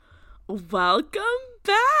Welcome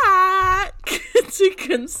back to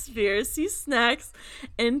Conspiracy Snacks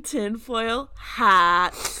and Tinfoil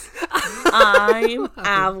Hats. I'm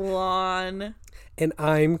Avalon. And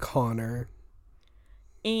I'm Connor.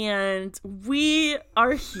 And we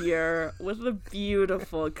are here with a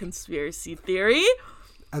beautiful conspiracy theory.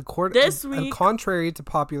 This week, contrary to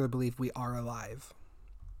popular belief, we are alive.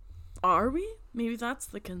 Are we? Maybe that's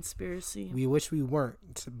the conspiracy. We wish we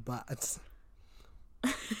weren't, but...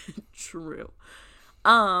 True.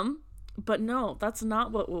 But no, that's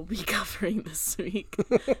not what we'll be covering this week.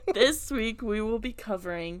 This week we will be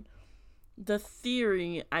covering the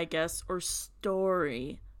theory, I guess, or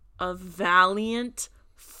story of Valiant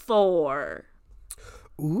Thor.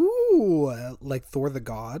 Ooh, like Thor the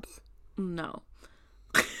God? No.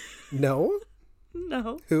 No?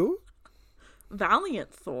 No. Who?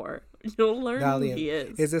 Valiant Thor. You'll learn Valiant. who he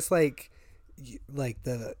is. Is this like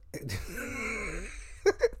the...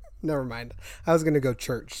 Never mind. I was going to go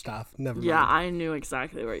church stuff. Never mind. Yeah, I knew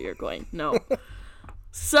exactly where you're going. No.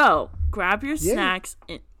 So, grab your snacks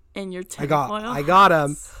and your tinfoil I got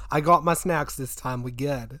them. I got my snacks this time. We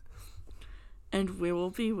good. And we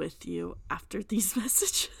will be with you after these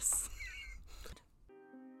messages.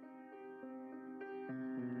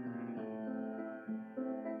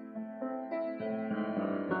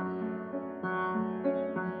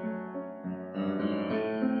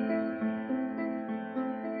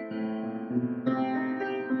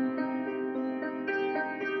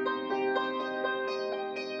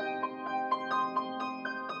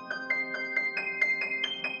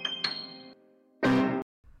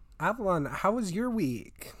 Avalon, how was your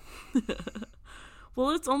week?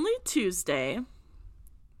 Well, it's only Tuesday.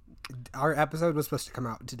 Our episode was supposed to come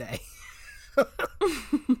out today.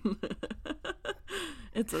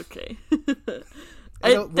 It's okay.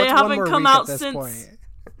 They haven't come out since point?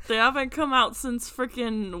 They haven't come out since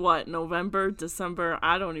freaking November, December.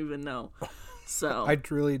 I don't even know. So I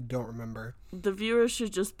truly don't remember. The viewers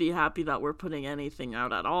should just be happy that we're putting anything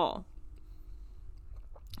out at all.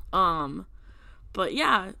 But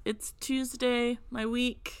yeah, it's Tuesday, my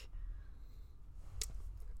week.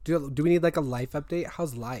 Do we need like a life update?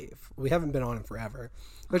 How's life? We haven't been on in forever.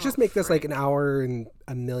 Let's just make this like an hour and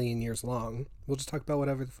a million years long. We'll just talk about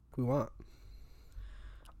whatever the fuck we want.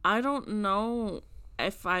 I don't know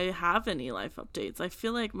if I have any life updates. I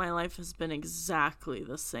feel like my life has been exactly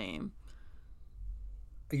the same.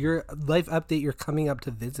 Your life update, you're coming up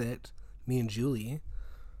to visit me and Julie.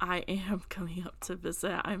 I am coming up to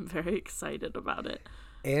visit. I'm very excited about it.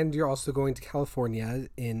 And you're also going to California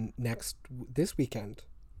this weekend.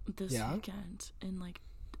 This weekend in like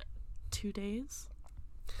 2 days.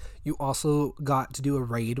 You also got to do a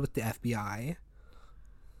raid with the FBI.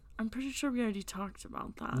 I'm pretty sure we already talked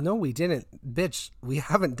about that. No, we didn't. Bitch, we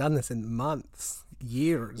haven't done this in months,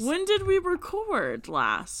 years. When did we record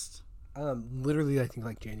last? Literally, I think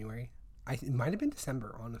like January. It might have been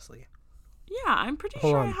December, honestly. Yeah, I'm pretty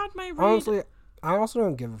sure I had my raid. Honestly, I also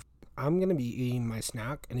don't give I'm going to be eating my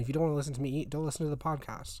snack, and if you don't want to listen to me eat, don't listen to the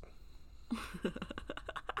podcast.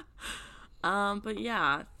 But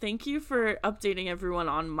yeah, thank you for updating everyone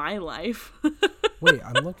on my life. Wait,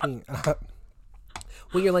 I'm looking up.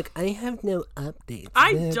 Well, you're like, I have no updates.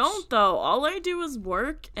 I bitch. don't, though. All I do is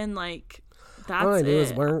work, and like, that's it. All I do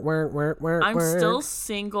is work. I'm still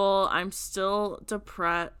single. I'm still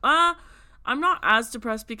depressed. I'm not as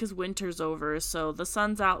depressed because winter's over, so the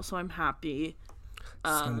sun's out, so I'm happy.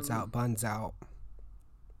 Sun's out, buns out.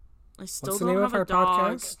 I still What's the don't name have of our a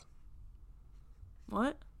dog. podcast?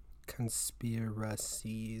 What?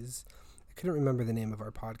 Conspiracies. I couldn't remember the name of our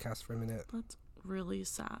podcast for a minute. That's really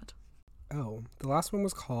sad. Oh, the last one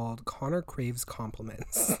was called Connor Craves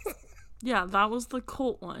Compliments. Yeah, that was the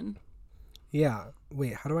cult one. Yeah.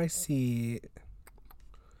 Wait, how do I see?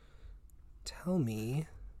 Tell me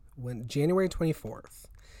when. January 24th.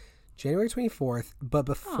 January 24th, but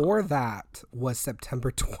before that was September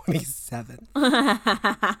 27th.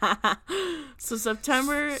 So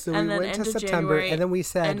September, so and we then went end to of September, January, and then we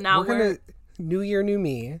said, and now we're going to New Year, New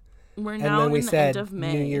Me. We're and now then we in the said, end of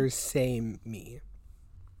May. New Year's, same me.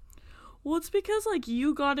 Well, it's because, like,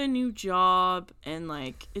 you got a new job, and,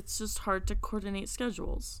 like, it's just hard to coordinate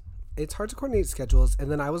schedules. It's hard to coordinate schedules, and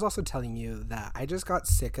then I was also telling you that I just got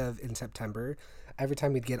sick of, in September, every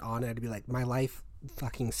time we'd get on, I'd be like, my life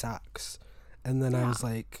fucking sucks. And then I was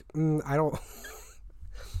like, I don't...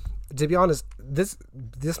 To be honest, this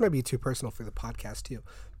might be too personal for the podcast, too.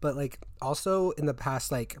 But, like, also in the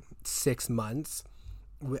past, like, 6 months,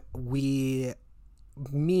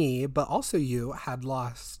 me, but also you, had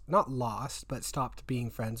not lost, but stopped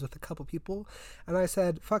being friends with a couple people. And I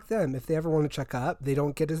said, fuck them. If they ever want to check up, they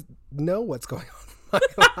don't get to know what's going on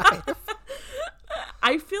in my life.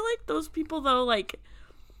 I feel like those people though, like,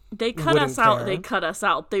 they cut Wouldn't us out. care. They cut us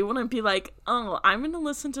out. They wouldn't be like, oh, I'm going to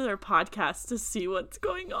listen to their podcast to see what's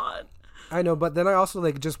going on. I know, but then I also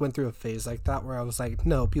like just went through a phase like that where I was like,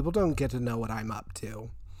 no, people don't get to know what I'm up to.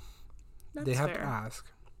 That's They have fair. to ask.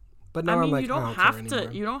 But now I mean, I'm like, you don't I don't have care to.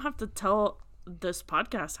 anymore. You don't have to tell this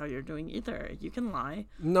podcast how you're doing either. You can lie.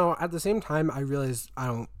 No, at the same time, I realized I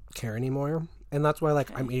don't care anymore, and that's why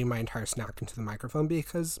like Okay. I'm eating my entire snack into the microphone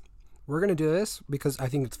because we're gonna do this because I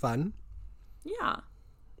think it's fun. Yeah.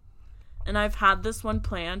 And I've had this one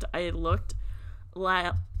planned. I looked.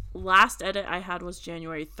 Last edit I had was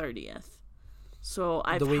January 30th. So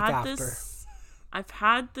I've The week had after. this. I've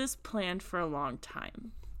had this planned for a long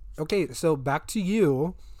time. Okay, so back to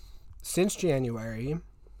you. Since January,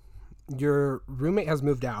 your roommate has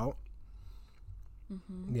moved out.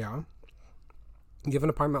 Mm-hmm. Yeah. You have an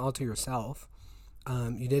apartment all to yourself.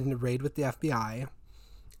 You did a raid with the FBI.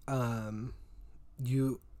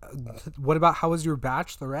 What about how was your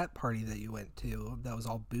bachelorette party that you went to? That was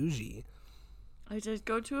all bougie. I did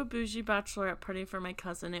go to a bougie bachelorette party for my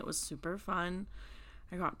cousin. It was super fun.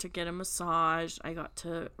 I got to get a massage. I got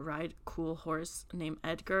to ride a cool horse named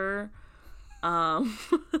Edgar.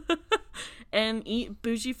 And eat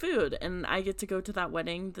bougie food. And I get to go to that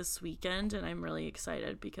wedding this weekend, and I'm really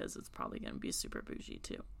excited because it's probably going to be super bougie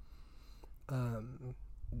too.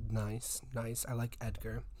 Nice. I like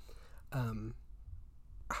Edgar.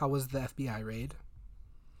 How was the FBI raid?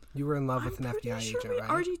 You were in love with an I'm pretty FBI sure agent, we right?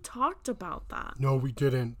 already talked about that. No, we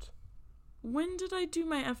didn't. When did I do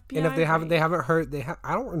my FBI And if they haven't, raid? they haven't heard.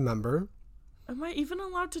 I don't remember. Am I even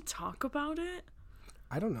allowed to talk about it?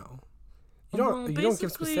 I don't know. Well, You don't give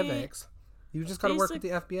basically- specifics. You just got to work with the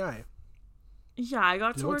FBI. Yeah, I got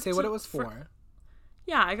You to don't work say what it was for.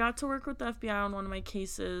 Yeah, I got to work with the FBI on one of my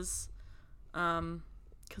cases,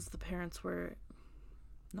 because the parents were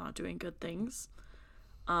not doing good things,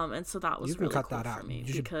 and so that was You can really cut cool that for out. me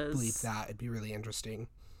You should because bleep that. It'd be really interesting.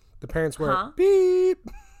 The parents were Huh? beep.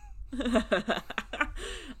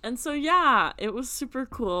 And so yeah, it was super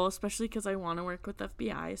cool, especially because I want to work with the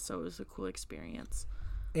FBI, so it was a cool experience.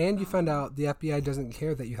 And you found out the FBI doesn't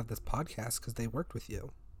care that you have this podcast because they worked with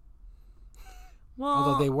you. Well,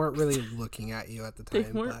 Although they weren't really looking at you at the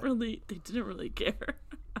time. they didn't really care.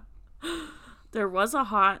 There was a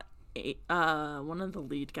hot one of the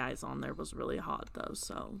lead guys on there was really hot though,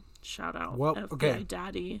 so shout out Well, FBI okay.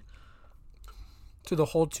 daddy. To the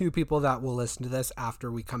whole 2 people that will listen to this after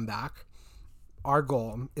we come back, our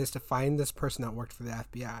goal is to find this person that worked for the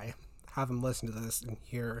FBI, have them listen to this, and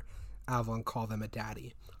hear Avalon call them a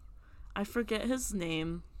daddy. I forget his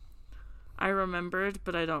name. I remembered,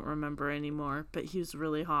 but I don't remember anymore. But he was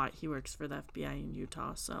really hot. He works for the FBI in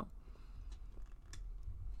Utah, so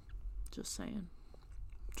just saying.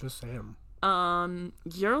 Just saying.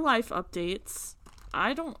 Your life updates.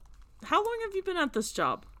 How long have you been at this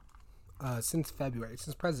job? Since February,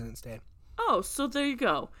 since President's Day. Oh, so there you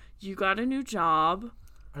go. You got a new job,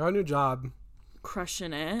 I got a new job.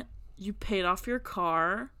 crushing it. You paid off your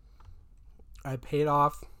car. I paid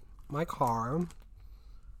off my car.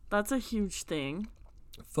 That's a huge thing.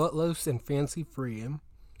 Footloose and fancy free.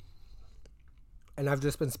 And I've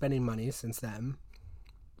just been spending money since then.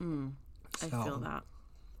 I feel that.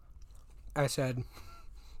 I said,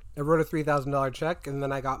 I wrote a $3,000 check, and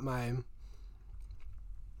then I got my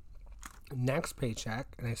next paycheck,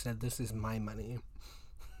 and I said, this is my money.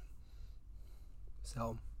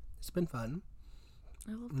 So, it's been fun.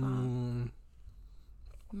 I love that.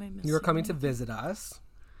 I might miss You were you. coming to visit us.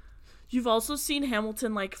 You've also seen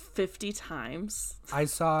Hamilton like 50 times. I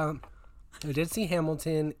did see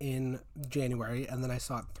Hamilton in January, and then I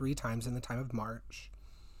saw it 3 times in the time of March.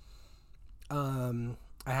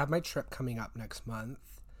 I have my trip coming up next month,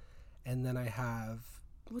 and then I have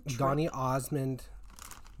What trip? Donny Osmond.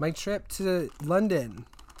 My trip to London.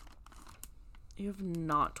 You have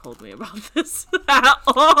not told me about this at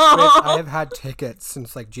all. I have had tickets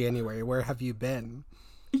since like January. Where have you been?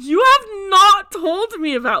 You have not told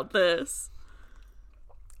me about this.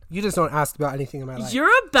 You just don't ask about anything in my life. You're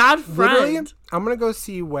a bad friend. Literally, I'm gonna go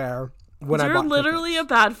see where when I You're bought literally tickets.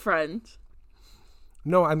 a bad friend.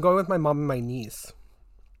 No, I'm going with my mom and my niece.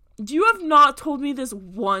 You have not told me this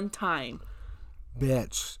one time.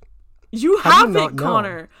 Bitch. You How do you not haven't, know?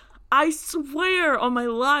 Connor. I swear on my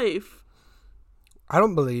life. I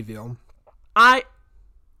don't believe you. I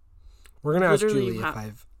We're gonna ask Literally, Julie you if have-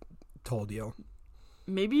 I've told you.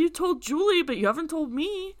 maybe you told Julie, but you haven't told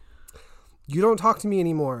me. You don't talk to me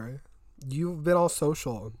anymore. You've been all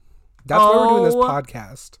social. That's why we're doing this Oh.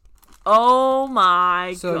 podcast. Oh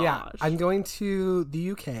my So gosh. yeah, I'm going to the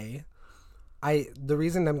UK. The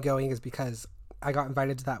reason I'm going is because I got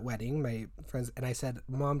invited to that wedding, my friends, and I said,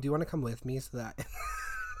 Mom, do you want to come with me so that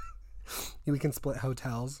we can split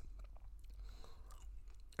hotels?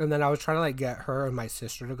 And then I was trying to like get her and my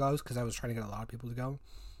sister to go because I was trying to get a lot of people to go.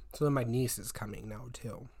 So then my niece is coming now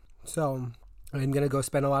too. So I'm going to go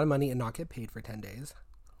spend a lot of money and not get paid for 10 days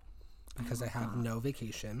because I have no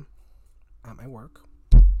vacation at my work.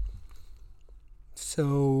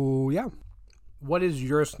 So yeah. What is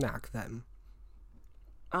your snack then?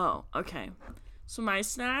 Oh, okay. So my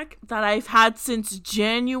snack that I've had since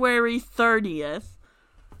January 30th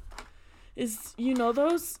is, you know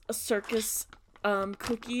those circus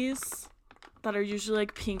cookies that are usually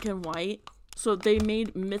like pink and white? So they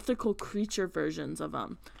made mythical creature versions of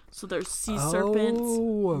them. So there's sea serpents,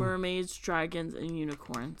 mermaids, dragons, and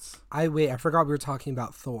unicorns. I forgot we were talking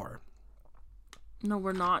about Thor. No,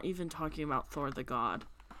 we're not even talking about Thor the God.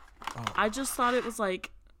 Oh. I just thought it was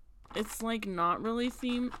like, it's like not really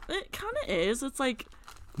themed. It kind of is. It's like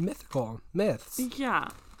mythical myths. Yeah.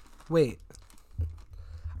 Wait.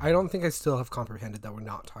 I don't think I still have comprehended that we're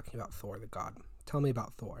not talking about Thor the God. Tell me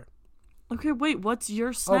about Thor. Okay, wait. What's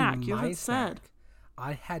your snack? Oh, you haven't said.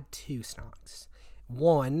 I had 2 snacks.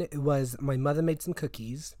 One was my mother made some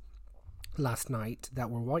cookies last night that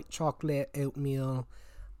were white chocolate, oatmeal,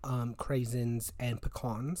 craisins, and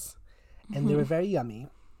pecans, and they were very yummy.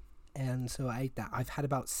 And so I ate that. I've had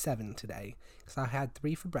about 7 today because I had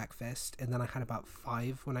 3 for breakfast, and then I had about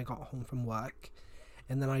 5 when I got home from work,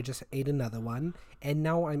 and then I just ate another one. And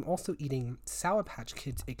now I'm also eating Sour Patch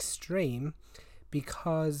Kids Extreme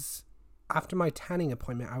because after my tanning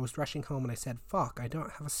appointment, I was rushing home and I said, fuck, I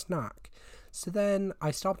don't have a snack. So then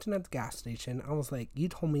I stopped in at the gas station. I was like, you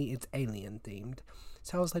told me it's alien themed.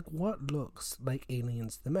 So I was like, what looks like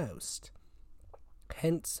aliens the most?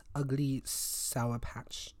 Hence, ugly Sour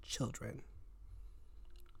Patch Children.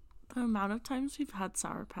 The amount of times we've had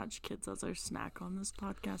Sour Patch Kids as our snack on this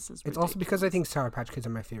podcast is ridiculous. It's also because I think Sour Patch Kids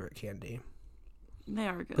are my favorite candy. They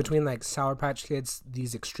are good. Between like Sour Patch Kids,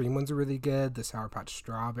 these extreme ones are really good. The Sour Patch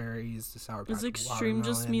Strawberries, the Sour Patch Does extreme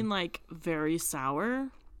just mean like very sour?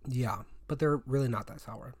 Yeah, but they're really not that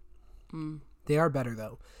sour. Mm. They are better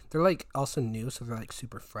though. They're like also new, so they're like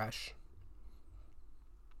super fresh.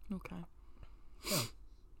 Okay. Yeah.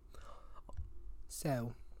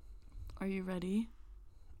 So. Are you ready?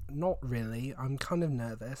 Not really. I'm kind of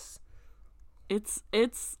nervous. It's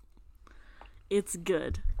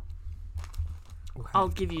good. Okay, I'll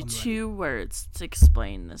give you 2 words to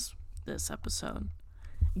explain this episode.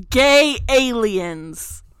 Gay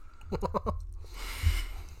aliens.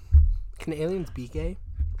 Can aliens be gay?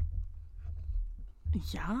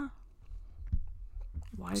 Yeah.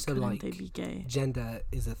 Why couldn't they be gay? Gender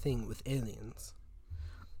is a thing with aliens.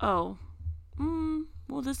 Oh.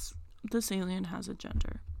 Well, this alien has a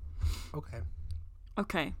gender. Okay.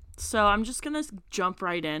 Okay. So I'm just going to jump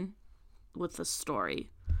right in with the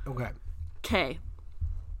story. Okay.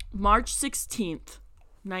 March 16th,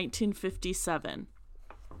 1957.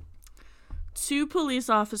 2 police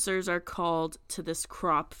officers are called to this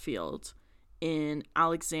crop field in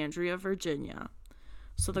Alexandria, Virginia.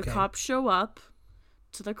 So the cops show up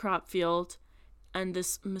to the crop field, and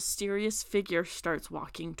this mysterious figure starts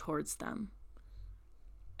walking towards them.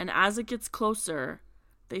 And as it gets closer,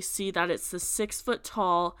 they see that it's the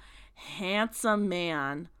 6-foot-tall, handsome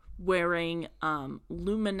man wearing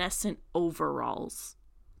luminescent overalls,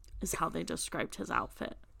 is how they described his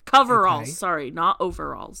outfit. Coveralls, sorry, not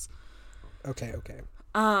overalls. Okay.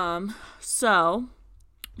 So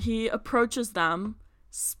he approaches them,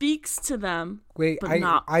 speaks to them. Wait, I'm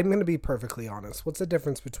going to be perfectly honest. What's the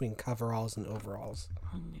difference between coveralls and overalls?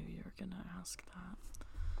 I knew you were going to ask that.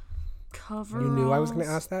 Coveralls. You knew I was going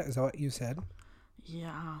to ask that? Is that what you said?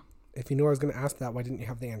 Yeah. If you knew I was going to ask that, why didn't you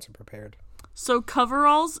have the answer prepared? So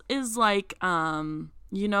coveralls is like,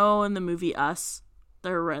 you know, in the movie Us,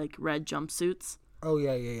 they're like red jumpsuits. Oh,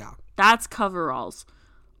 yeah. That's coveralls.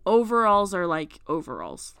 Overalls are like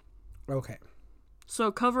overalls. Okay.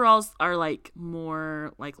 So coveralls are like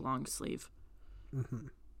more like long sleeve. Mm-hmm.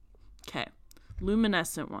 Okay.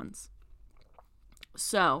 Luminescent ones.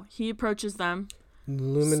 So he approaches them.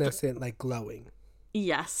 Luminescent, like glowing.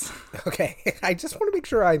 Yes. Okay. I just want to make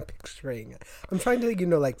sure I'm picturing it. I'm trying to,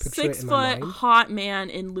 like picture it in my mind. 6-foot hot man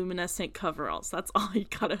in luminescent coveralls. That's all you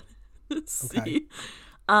gotta see.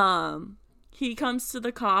 Okay. He comes to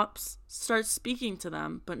the cops, starts speaking to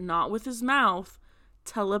them, but not with his mouth,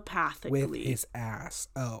 telepathically. With his ass.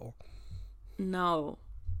 Oh. No.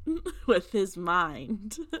 With his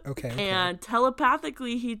mind. Okay. And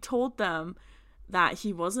telepathically, he told them that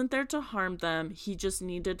he wasn't there to harm them. He just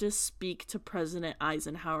needed to speak to President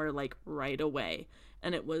Eisenhower, like, right away.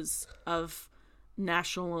 And it was of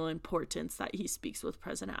national importance that he speaks with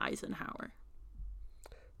President Eisenhower.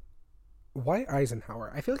 Why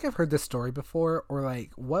Eisenhower? I feel like I've heard this story before, or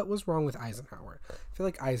like, what was wrong with Eisenhower? I feel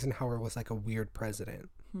like Eisenhower was like a weird president.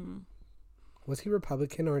 Was he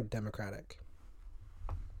Republican or Democratic?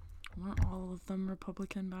 Weren't all of them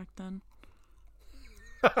Republican back then?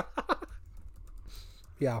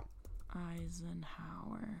 Yeah.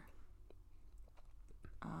 Eisenhower.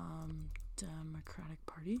 Democratic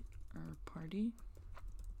Party or Party?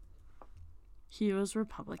 He was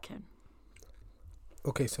Republican.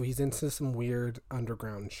 Okay, so he's into some weird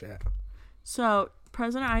underground shit. So,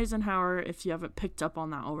 President Eisenhower, if you haven't picked up on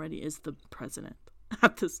that already, is the president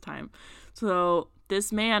at this time. So,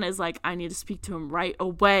 this man is like, I need to speak to him right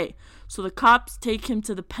away. So, the cops take him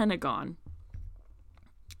to the Pentagon.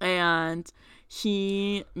 And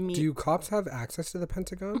he meets... Do cops have access to the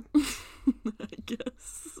Pentagon? I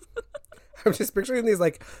guess. I'm just picturing these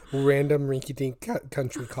like random rinky-dink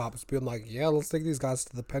country cops being like, yeah, let's take these guys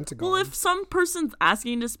to the Pentagon. Well, if some person's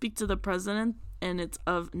asking to speak to the president and it's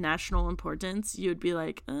of national importance, you'd be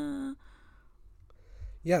like,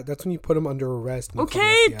 Yeah, that's when you put them under arrest.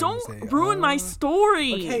 Okay, don't ruin my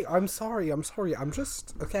story. Okay, I'm sorry. I'm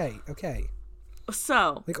just... Okay.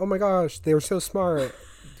 So... Like, oh my gosh, they were so smart.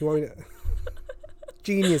 Do you want me to...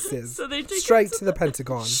 Geniuses. So they take straight to the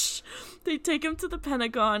Pentagon. They take him to the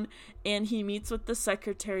Pentagon, and he meets with the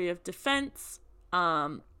Secretary of Defense.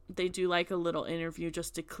 They do like a little interview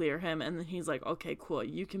just to clear him, and then he's like, okay, cool,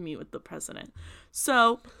 you can meet with the president.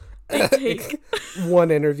 So they take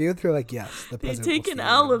one interview. They're like, yes, the president. They take an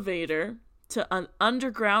elevator to an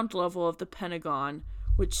underground level of the Pentagon,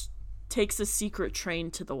 which takes a secret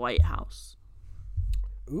train to the White House.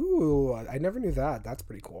 Ooh, I never knew that. That's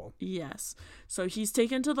pretty cool. Yes. So he's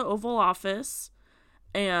taken to the Oval Office.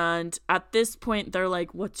 And at this point, they're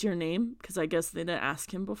like, what's your name? Because I guess they didn't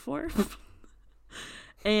ask him before.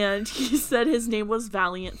 And he said his name was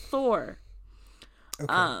Valiant Thor.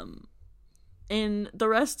 Okay. In the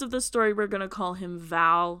rest of the story, we're going to call him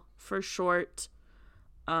Val for short.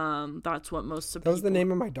 That's what most of That was the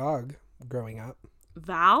name of my dog growing up.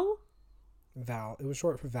 Val? Val. It was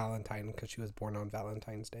short for Valentine because she was born on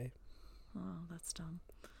Valentine's Day. Oh, that's dumb.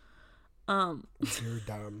 You're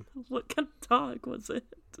dumb. What kind of dog was it?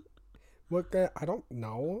 I don't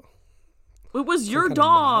know. It was your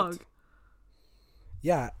dog.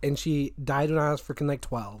 Yeah, and she died when I was freaking like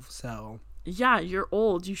 12, so. Yeah, you're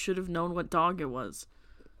old. You should have known what dog it was.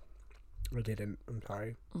 I didn't. I'm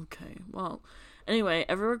sorry. Okay, well, anyway,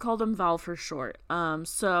 everyone called him Val for short.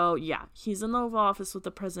 So yeah, he's in the Oval Office with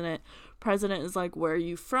the president. President is like, where are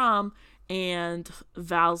you from? And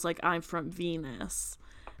Val's like, I'm from Venus.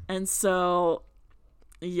 And so,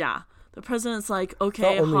 yeah, the president's like,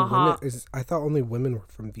 okay, haha. I thought only women were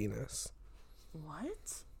from Venus.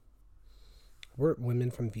 What? Weren't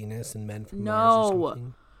women from Venus and men from Mars or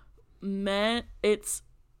something? Men, it's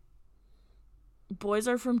boys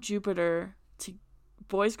are from Jupiter.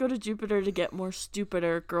 Boys go to Jupiter to get more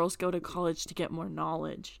stupider. Girls go to college to get more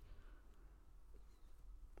knowledge.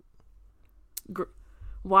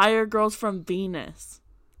 Why are girls from Venus?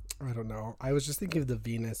 I don't know. I was just thinking of the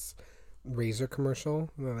Venus razor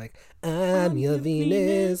commercial. And they're like, I'm your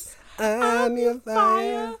Venus. I'm your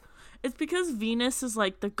fire. It's because Venus is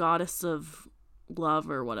like the goddess of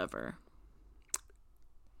love or whatever.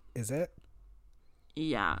 Is it?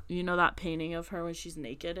 Yeah. You know that painting of her when she's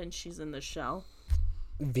naked and she's in the shell?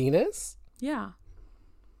 Venus? Yeah.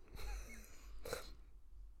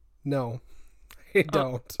 No, I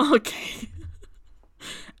don't. Okay.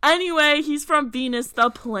 Anyway, he's from Venus, the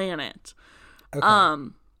planet.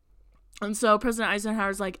 Okay. And so President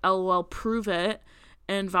Eisenhower's like, LOL, prove it.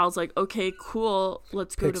 And Val's like, okay, cool.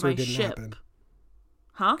 Let's go to my ship. Happen.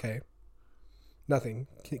 Huh? Okay. Nothing.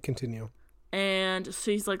 Continue. And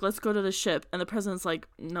so he's like, let's go to the ship. And the president's like,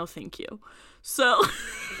 no, thank you. So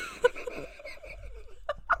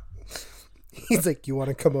he's like, you want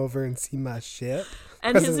to come over and see my ship?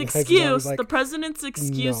 And President his excuse, like, the president's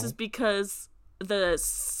excuse is because the,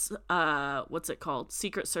 what's it called?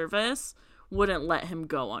 Secret Service wouldn't let him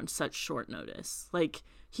go on such short notice. Like,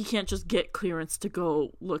 he can't just get clearance to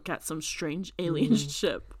go look at some strange alien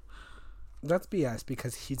ship. That's BS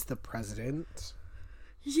because he's the president.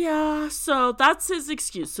 Yeah, so that's his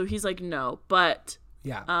excuse. So he's like, no, but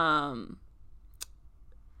yeah.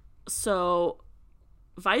 So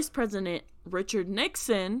Vice President Richard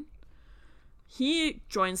Nixon, he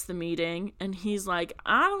joins the meeting and he's like,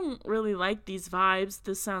 I don't really like these vibes.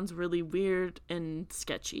 This sounds really weird and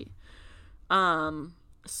sketchy.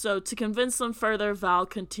 So to convince them further, Val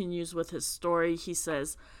continues with his story. He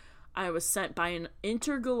says, I was sent by an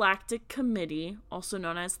intergalactic committee, also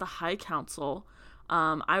known as the High Council,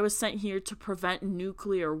 I was sent here to prevent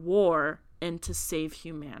nuclear war and to save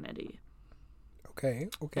humanity. Okay.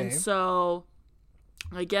 And so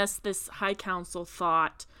I guess this High Council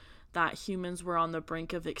thought that humans were on the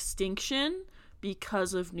brink of extinction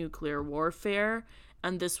because of nuclear warfare,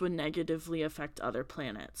 and this would negatively affect other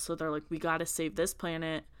planets. So they're like, we got to save this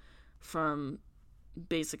planet from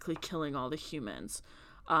basically killing all the humans.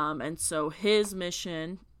 And so his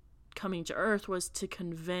mission coming to Earth was to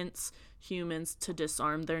convince humans to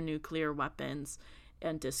disarm their nuclear weapons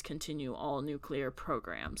and discontinue all nuclear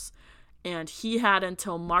programs. And he had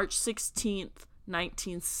until March 16th,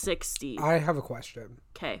 1960. I have a question.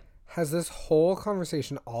 Okay. Has this whole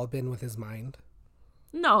conversation all been with his mind?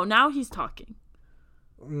 No, now he's talking.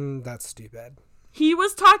 That's stupid. He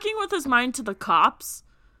was talking with his mind to the cops.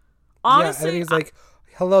 Honestly, yeah, and he's like,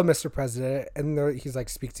 hello, Mr. President. And he's like,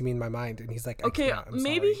 speak to me in my mind. And he's like, okay,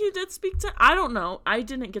 maybe he did speak to... I don't know. I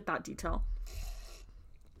didn't get that detail.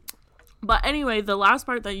 But anyway, the last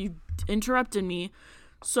part that you interrupted me.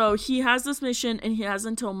 So he has this mission, and he has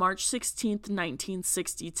until March 16th,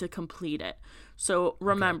 1960 to complete it. So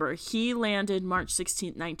remember, he landed March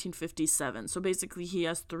 16th, 1957. So basically, he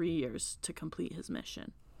has 3 years to complete his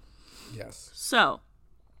mission. Yes. So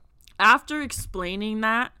after explaining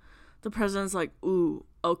that, the president's like, ooh,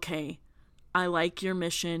 okay, I like your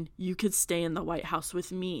mission. You could stay in the White House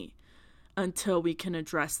with me until we can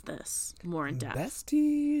address this more in depth.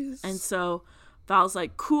 Besties. And so Val's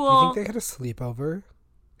like, cool. You think they had a sleepover?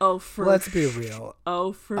 Oh, for Let's be real.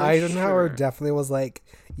 Oh, for Eisenhower sure. definitely was like,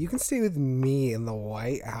 you can stay with me in the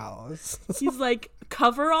White House. He's like,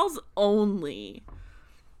 coveralls only.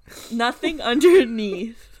 Nothing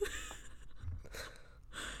underneath.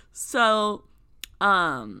 So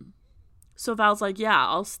Val's like, yeah,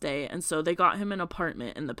 I'll stay. And so they got him an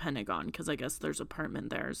apartment in the Pentagon, because I guess there's apartment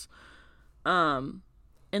theirs. And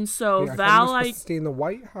so Wait, Val, like, like, stay in the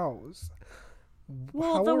White House.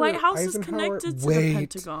 well, the White House is connected to the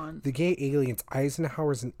Pentagon. The gay aliens.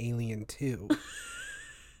 Eisenhower's an alien too.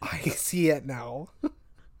 I see it now.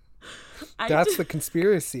 That's the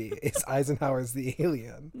conspiracy. Is Eisenhower's the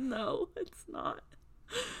alien? No, it's not.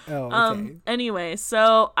 Oh, okay. Anyway,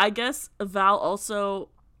 so I guess Val also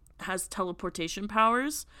has teleportation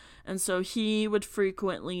powers, and so he would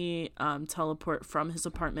frequently teleport from his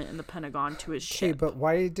apartment in the Pentagon to his ship. Okay, but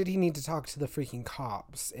why did he need to talk to the freaking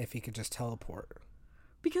cops if he could just teleport?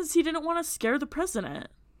 Because he didn't want to scare the president.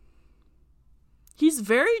 He's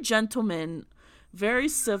very gentleman, very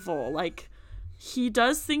civil. Like, he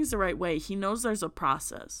does things the right way. He knows there's a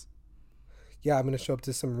process. Yeah, I'm going to show up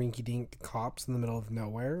to some rinky-dink cops in the middle of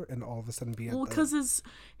nowhere and all of a sudden be at because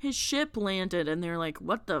his ship landed and they're like,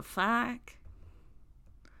 what the fuck?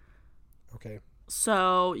 Okay.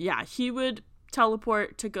 So, yeah, he would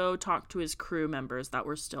teleport to go talk to his crew members that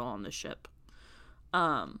were still on the ship.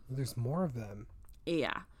 There's more of them.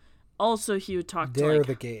 Yeah. Also, he would talk to, They're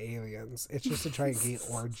the gay aliens. It's just a giant gay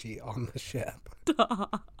orgy on the ship.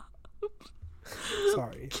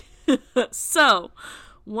 Sorry. So,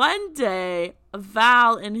 one day,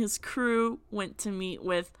 Val and his crew went to meet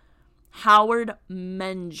with Howard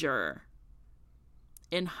Menger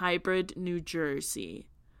in Hybrid, New Jersey.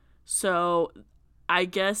 So, I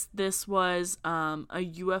guess this was a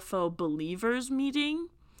UFO believers meeting.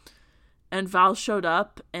 And Val showed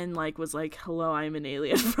up and was like, hello, I'm an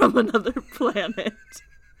alien from another planet.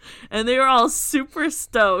 And they were all super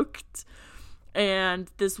stoked. And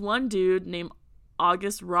this one dude named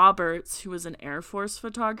August Roberts, who was an Air Force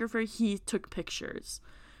photographer, he took pictures.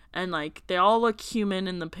 And they all look human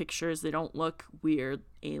in the pictures. They don't look weird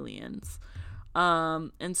aliens.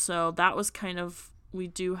 And so that was we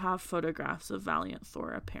do have photographs of Valiant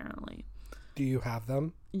Thor, apparently. Do you have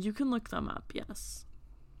them? You can look them up, yes.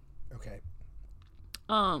 Okay.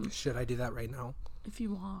 Should I do that right now? If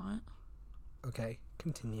you want. Okay,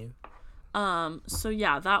 continue. So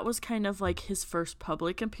yeah, that was his first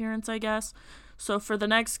public appearance, I guess. So for the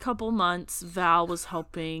next couple months, Val was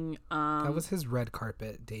helping. That was his red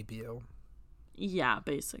carpet debut. Yeah,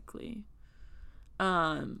 basically.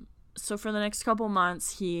 So for the next couple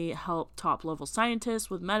months, he helped top-level scientists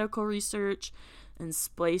with medical research and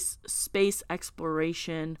space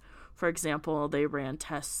exploration. For example, they ran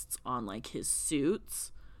tests on his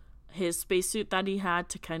suits, his spacesuit that he had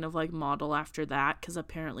to model after that, because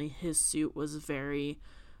apparently his suit was very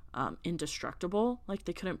indestructible.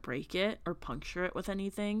 They couldn't break it or puncture it with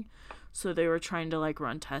anything. So they were trying to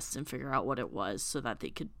run tests and figure out what it was so that they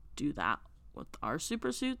could do that with our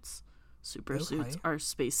suits, our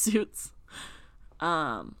spacesuits.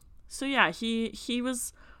 So yeah, he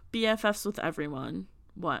was BFFs with everyone.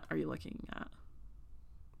 What are you looking at?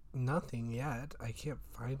 Nothing yet. I can't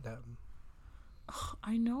find him.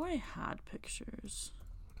 I know I had pictures.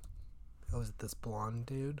 Oh, is it this blonde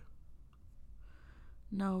dude?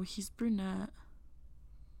 No, he's brunette.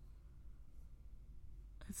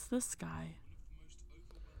 It's this guy.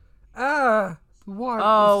 Why?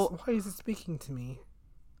 Oh. Why is it speaking to me?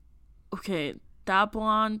 Okay, that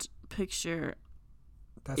blonde picture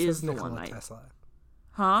That is says the Nikola one Tesla.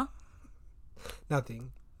 Huh?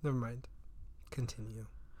 Nothing. Never mind. Continue.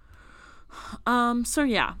 So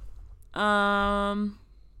yeah.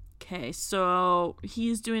 Okay, so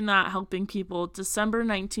he's doing that, helping people, December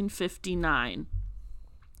 1959.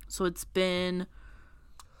 So it's been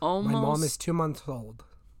almost... My mom is 2 months old.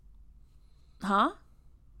 Huh?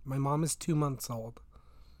 My mom is 2 months old.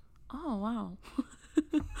 Oh,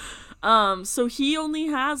 wow. So he only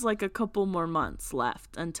has like a couple more months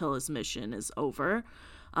left until his mission is over.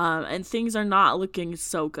 And things are not looking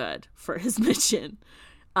so good for his mission.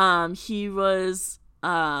 He was,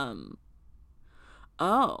 oh,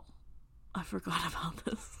 I forgot about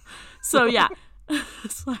this. So yeah,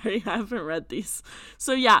 sorry, I haven't read these.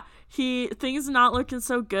 So yeah, things not looking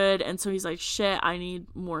so good. And so he's like, shit, I need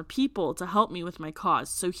more people to help me with my cause.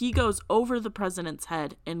 So he goes over the president's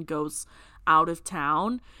head and goes out of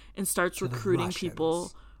town and starts recruiting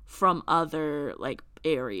people from other like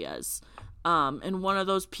areas. And one of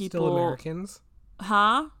those people... Still Americans?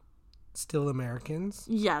 Huh? Still Americans?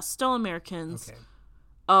 Yes, still Americans. Okay.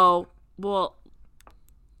 Oh, well,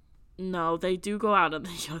 no, they do go out of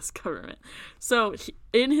the U.S. government. So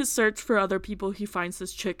in his search for other people, he finds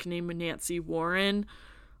this chick named Nancy Warren.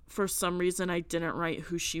 For some reason, I didn't write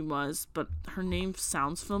who she was, but her name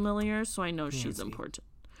sounds familiar, so I know Nancy. She's important.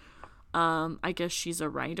 I guess she's a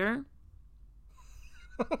writer.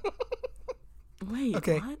 Wait,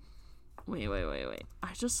 okay. What? Wait.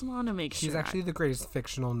 I just want to make sure. She's actually the greatest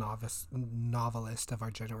fictional novelist of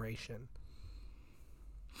our generation.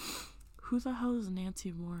 Who the hell is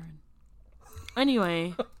Nancy Warren?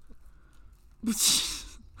 Anyway,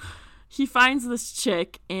 he finds this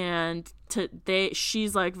chick, and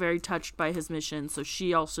she's like very touched by his mission, so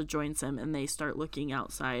she also joins him, and they start looking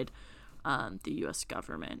outside the U.S.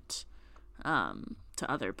 government to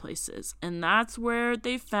other places, and that's where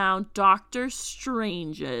they found Dr.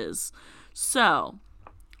 Strange's. So,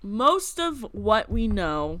 most of what we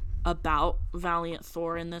know about Valiant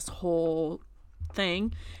Thor in this whole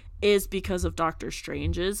thing is because of Dr.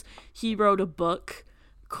 Strange's. He wrote a book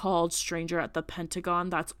called Stranger at the Pentagon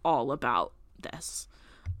that's all about this.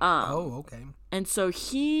 Okay. And so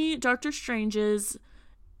Dr. Strange's,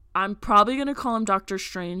 I'm probably going to call him Dr.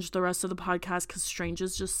 Strange the rest of the podcast because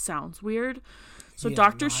Strange's just sounds weird. So yeah,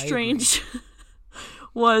 Dr. Strange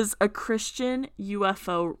was a Christian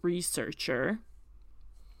UFO researcher,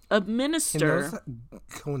 a minister. Can those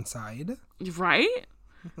coincide? Right?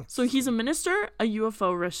 So he's a minister, a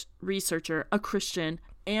UFO researcher, a Christian,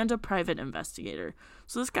 and a private investigator.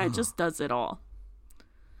 So this guy just does it all.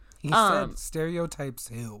 He said stereotypes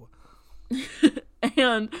who?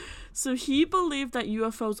 And so he believed that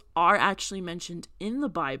UFOs are actually mentioned in the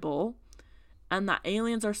Bible and that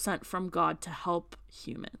aliens are sent from God to help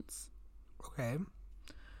humans. Okay.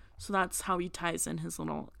 So that's how he ties in his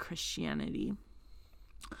little Christianity.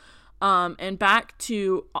 And back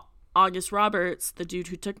to August Roberts, the dude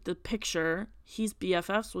who took the picture, he's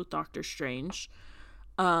BFFs with Doctor Strange.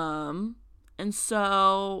 And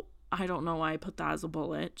so I don't know why I put that as a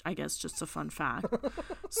bullet. I guess just a fun fact.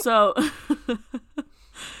 So,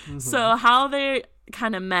 So how they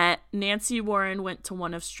kind of met, Nancy Warren went to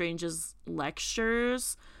one of Strange's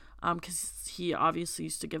lectures, because he obviously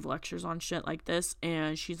used to give lectures on shit like this,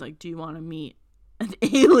 and she's like, do you want to meet an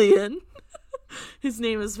alien? His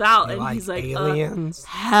name is Val, and he's like, aliens?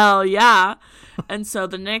 Hell yeah. And so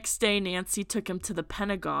the next day, Nancy took him to the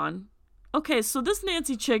Pentagon. Okay, so this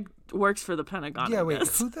Nancy chick works for the Pentagon. Yeah, wait,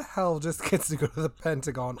 who the hell just gets to go to the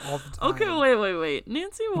Pentagon all the time? Okay, wait.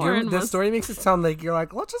 Nancy Warren The story makes it sound like you're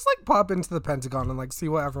like, let's just like pop into the Pentagon and like see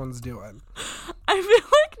what everyone's doing. I feel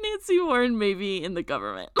like Nancy Warren may be in the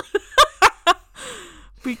government.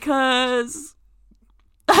 Because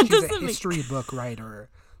she's a history book writer.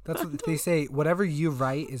 That's what they say. Whatever you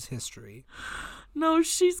write is history. No,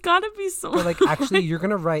 she's got to be someone. But like, actually, you're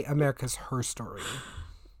gonna write America's Her Story.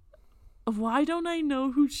 Why don't I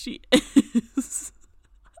know who she is?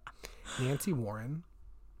 Nancy Warren.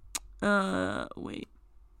 Wait.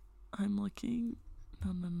 I'm looking.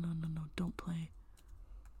 No. Don't play.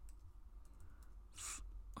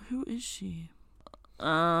 Who is she?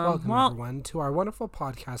 Welcome, everyone, to our wonderful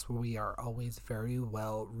podcast where we are always very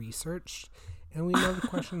well researched and we know the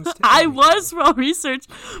questions. I was well researched,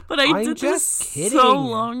 but I did this so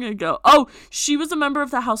long ago. Oh, she was a member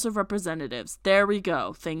of the House of Representatives. There we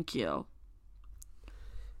go. Thank you.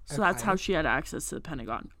 So that's how she had access to the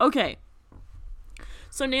Pentagon. Okay.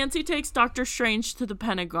 So Nancy takes Doctor Strange to the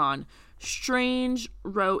Pentagon. Strange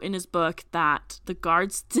wrote in his book that the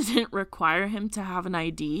guards didn't require him to have an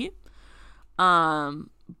ID,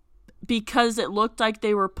 because it looked like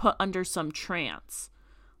they were put under some trance,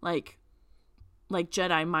 like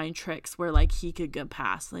Jedi mind tricks, where like he could get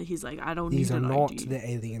past. Like he's like, I don't need an ID. These are not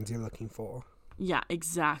the aliens you're looking for. Yeah,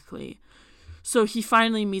 exactly. So he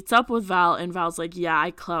finally meets up with Val, and Val's like, yeah,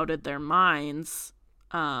 I clouded their minds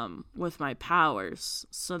with my powers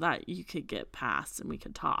so that you could get past and we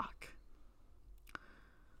could talk.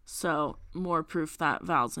 So, more proof that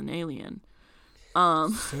Val's an alien.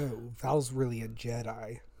 So, Val's really a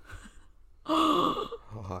Jedi.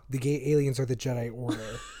 The gay aliens are the Jedi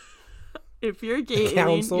Order. If you're a gay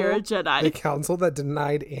alien, you're a Jedi. The council that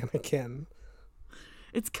denied Anakin.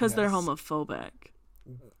 It's because they're homophobic.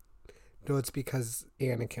 No, it's because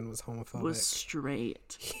Anakin was homophobic. Was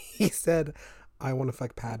straight. He said, I want to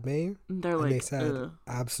fuck Padme. They're like, they said, ugh.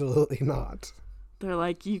 Absolutely not. They're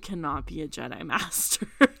like, you cannot be a Jedi Master.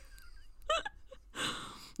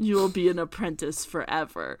 You will be an apprentice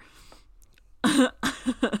forever.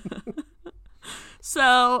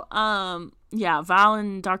 So, Val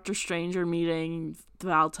and Doctor Strange are meeting.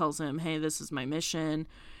 Val tells him, hey, this is my mission.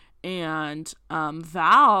 And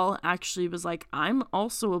Val actually was like, I'm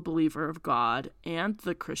also a believer of God and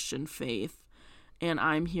the Christian faith, and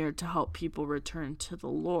I'm here to help people return to the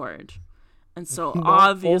Lord. And so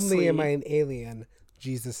obviously, only am I an alien,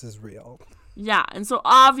 Jesus is real. Yeah, and so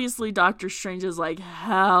obviously Doctor Strange is like,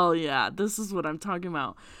 hell yeah, this is what I'm talking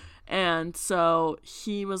about. And so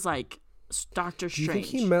he was like, Doctor Strange. Do you think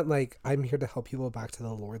he meant like, I'm here to help people back to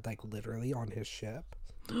the Lord, like literally on his ship?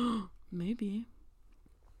 Maybe.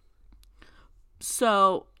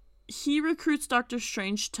 So he recruits Doctor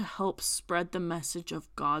Strange to help spread the message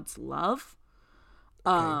of God's love.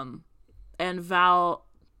 Okay. And Val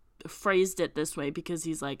phrased it this way because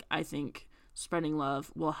he's like, I think spreading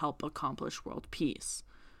love will help accomplish world peace.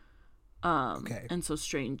 Okay. And so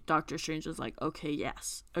Doctor Strange is like, okay,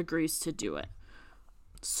 yes, agrees to do it.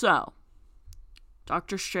 So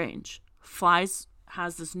Doctor Strange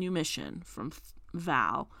has this new mission from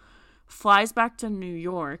Val, flies back to New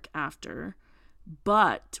York after,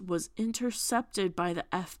 but was intercepted by the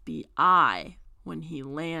FBI when he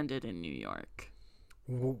landed in New York.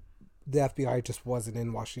 Well, the FBI just wasn't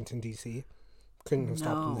in Washington, D.C.? Couldn't have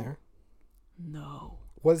stopped him there? No.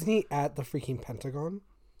 Wasn't he at the freaking Pentagon?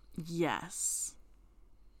 Yes.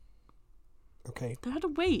 Okay. They had to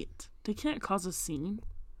wait. They can't cause a scene.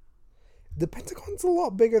 The Pentagon's a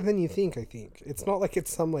lot bigger than you think, I think. It's not like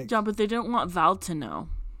it's some, like... Yeah, but they didn't want Val to know.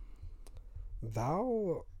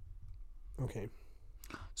 Val? Okay.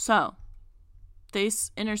 So, they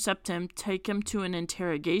intercept him, take him to an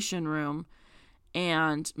interrogation room,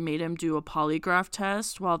 and made him do a polygraph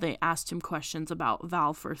test while they asked him questions about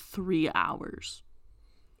Val for 3 hours.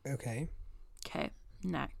 Okay. Okay,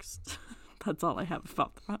 next. That's all I have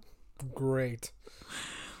about that. Great.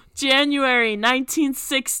 January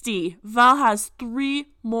 1960. Val has 3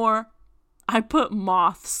 more, I put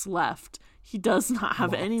moths left. He does not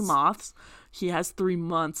have any moths. He has 3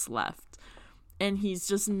 months left. And he's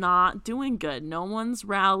just not doing good. No one's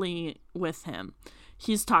rallying with him.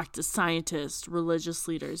 He's talked to scientists, religious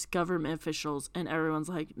leaders, government officials, and everyone's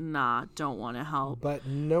like, nah, don't want to help. But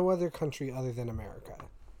no other country other than America.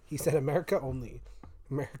 He said America only.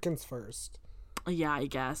 Americans first. Yeah, I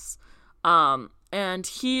guess. And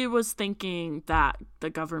he was thinking that the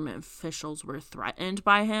government officials were threatened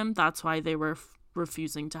by him. That's why they were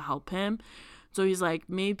refusing to help him. So he's like,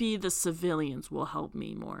 maybe the civilians will help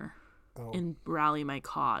me more and rally my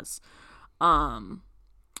cause. And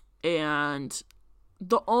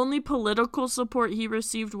the only political support he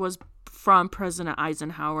received was from President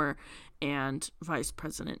Eisenhower and Vice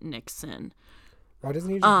President Nixon. Why doesn't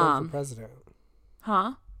he just run for president?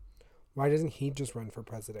 Huh? Why doesn't he just run for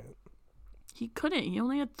president? He couldn't. He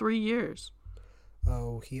only had 3 years.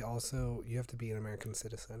 Oh, you have to be an American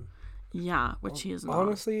citizen. Yeah, which he is not.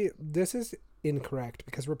 Honestly, this is incorrect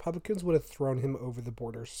because Republicans would have thrown him over the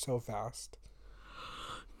border so fast.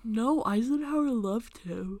 No, Eisenhower loved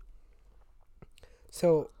him.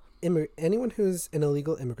 So, anyone who's an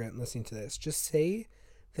illegal immigrant listening to this, just say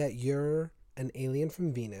that you're an alien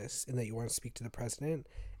from Venus and that you want to speak to the president,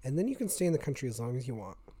 and then you can stay in the country as long as you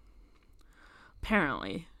want.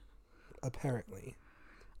 Apparently.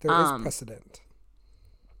 There is precedent.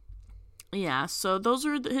 Yeah, so those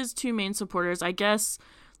are his 2 main supporters. I guess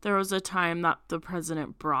there was a time that the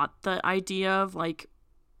president brought the idea of, like,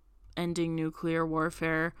 ending nuclear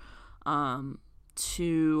warfare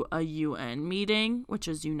to a UN meeting, which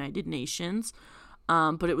is United Nations.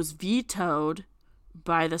 But it was vetoed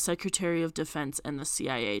by the Secretary of Defense and the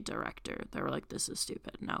CIA director. They were like, this is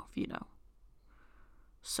stupid. No, veto.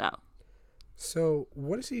 So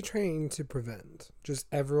what is he trying to prevent? Just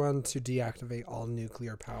everyone to deactivate all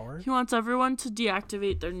nuclear power? He wants everyone to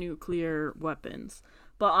deactivate their nuclear weapons.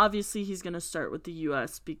 But obviously he's going to start with the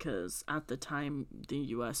U.S. because at the time the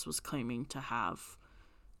U.S. was claiming to have,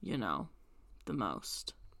 the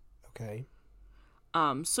most. Okay.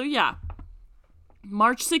 So yeah.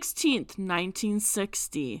 March 16th,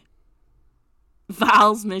 1960.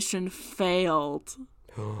 Val's mission failed.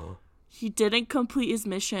 He didn't complete his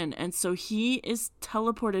mission, and so he is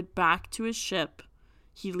teleported back to his ship.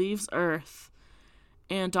 He leaves Earth.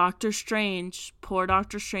 And Doctor Strange, poor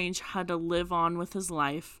Doctor Strange, had to live on with his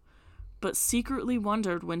life, but secretly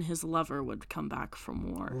wondered when his lover would come back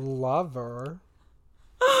from war. Lover?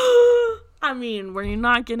 I mean, were you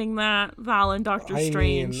not getting that, Val and Doctor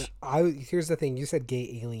Strange? Here's the thing. You said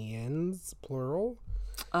gay aliens, plural?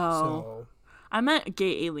 Oh. So. I meant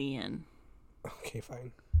gay alien. Okay,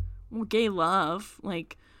 fine. Well, gay love,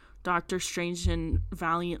 like Doctor Strange and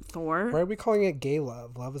Valiant Thor. Why are we calling it gay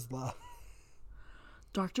love? Love is love.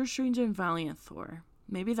 Doctor Strange and Valiant Thor.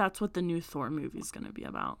 Maybe that's what the new Thor movie's going to be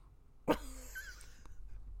about.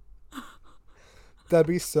 That'd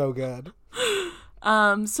be so good.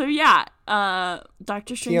 So yeah,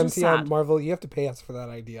 Doctor Strange is sad. Marvel, you have to pay us for that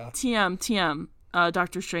idea. TM,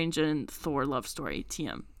 Doctor Strange and Thor love story,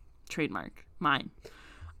 TM, trademark, mine.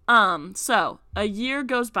 So a year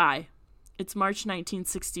goes by. It's March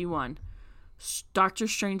 1961. Doctor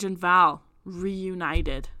Strange and Val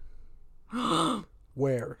reunited.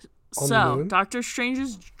 Where? On So the moon? Doctor Strange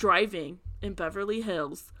is driving in Beverly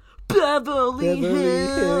Hills. Beverly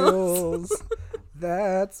Hills.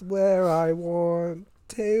 That's where I want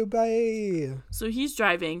to be. So he's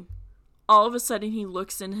driving. All of a sudden, he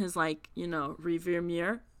looks in his, rearview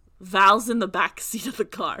mirror. Val's in the back seat of the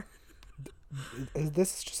car.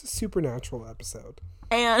 This is just a supernatural episode.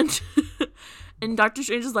 And Doctor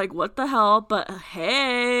Strange is like, what the hell? But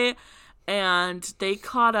hey. And they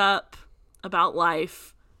caught up about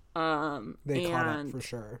life. They caught up for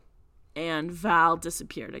sure. And Val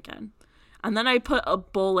disappeared again. And then I put a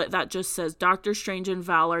bullet that just says, Doctor Strange and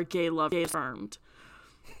Val are gay love confirmed.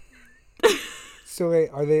 So wait,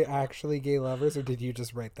 are they actually gay lovers, or did you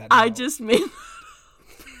just write that down? I just made that up.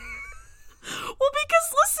 Well,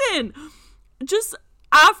 because listen, just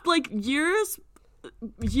after years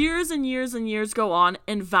and years and years go on,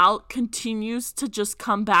 and Val continues to just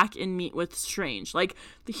come back and meet with Strange. Like,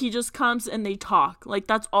 he just comes and they talk. Like,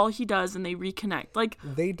 that's all he does, and they reconnect. Like,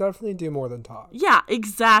 they definitely do more than talk. Yeah,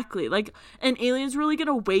 exactly. Like, an alien's really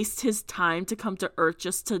gonna waste his time to come to Earth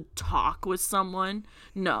just to talk with someone?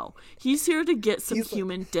 No. He's here to get some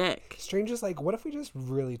human dick. Strange is like, what if we just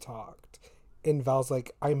really talked? And Val's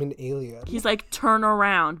like, I'm an alien. He's like, turn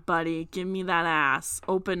around, buddy. Give me that ass.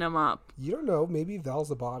 Open him up. You don't know. Maybe Val's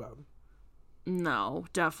the bottom. No,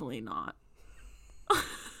 definitely not.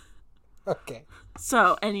 Okay.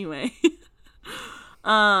 So, anyway.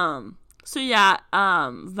 So yeah,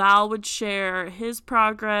 Val would share his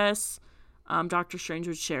progress. Doctor Strange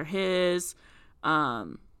would share his.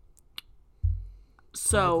 Progress,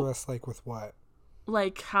 like with what?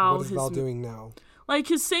 Like how what is Val doing now? Like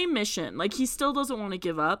his same mission. Like he still doesn't want to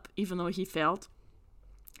give up, even though he failed.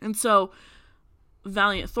 And so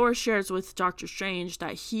Valiant Thor shares with Doctor Strange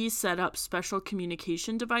that he set up special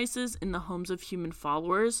communication devices in the homes of human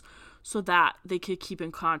followers so that they could keep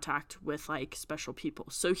in contact with like special people.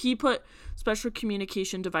 So he put special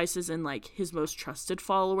communication devices in like his most trusted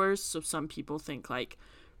followers. So some people think like.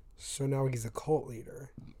 So now he's a cult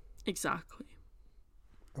leader. Exactly.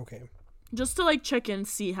 Okay. Just to like check in,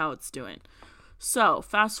 see how it's doing. So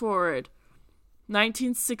fast forward,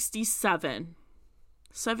 1967.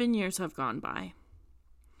 7 years have gone by.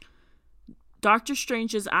 Doctor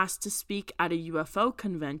Strange is asked to speak at a UFO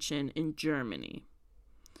convention in Germany.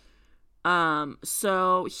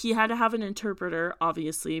 So he had to have an interpreter,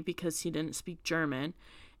 obviously, because he didn't speak German.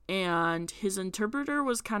 And his interpreter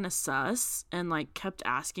was kind of sus and like kept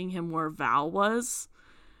asking him where Val was.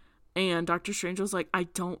 And Doctor Strange was like, I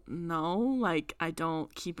don't know. Like, I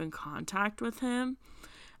don't keep in contact with him.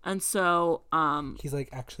 And so, he's like,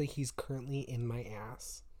 actually, he's currently in my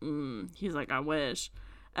ass. He's like, I wish.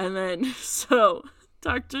 And then, so,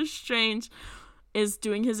 Doctor Strange is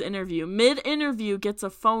doing his interview. Mid-interview, gets a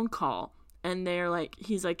phone call. And they're like,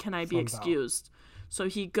 he's like, can I be excused? So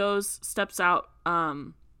he goes, steps out,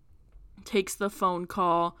 takes the phone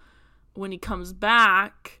call. When he comes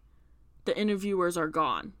back, the interviewers are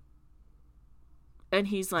gone. And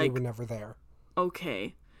he's like, they were never there.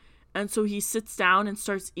 Okay. And so he sits down and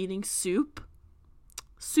starts eating soup.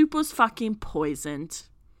 Soup was fucking poisoned.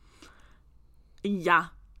 Yeah.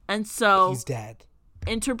 And so He's dead.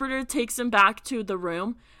 Interpreter takes him back to the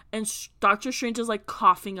room, and Doctor Strange is like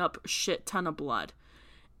coughing up a shit ton of blood.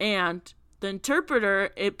 And the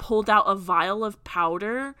interpreter, it pulled out a vial of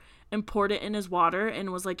powder and poured it in his water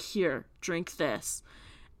and was like, here, drink this.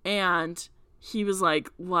 And he was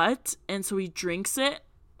like, what? And so he drinks it,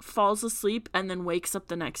 falls asleep, and then wakes up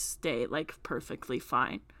the next day, like, perfectly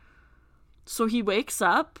fine. So he wakes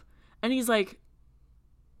up, and he's like,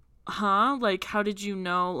 huh? Like, how did you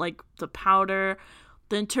know, like, the powder?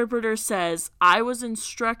 The interpreter says, I was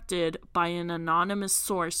instructed by an anonymous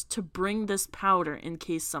source to bring this powder in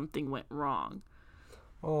case something went wrong.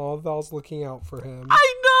 Oh, Val's looking out for him.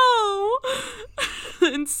 I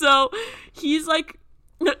know! And so he's like,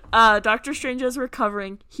 Doctor Strange is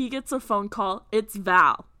recovering. He gets a phone call. It's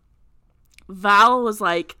Val. Val was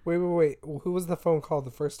like... Wait. Who was the phone call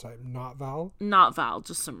the first time? Not Val? Not Val,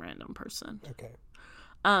 just some random person. Okay.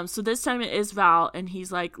 So this time it is Val, and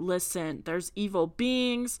he's like, listen, there's evil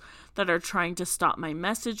beings that are trying to stop my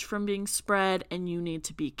message from being spread, and you need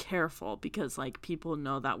to be careful because, like, people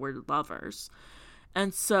know that we're lovers.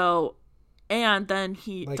 And so, and then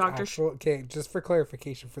he, like okay, just for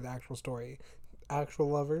clarification for the actual story, actual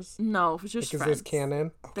lovers? No, just because friends. Is this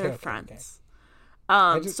canon? Okay, They're friends.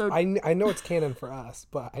 Okay. I know it's canon for us,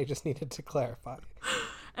 but I just needed to clarify.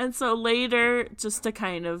 And so later, just to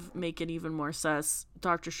kind of make it even more sus,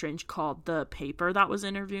 Doctor Strange called the paper that was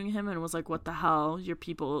interviewing him and was like, what the hell? Your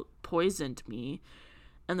people poisoned me.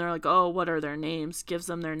 And they're like, oh, what are their names? Gives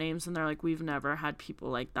them their names, and they're like, we've never had people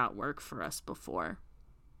like that work for us before.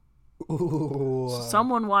 Ooh. So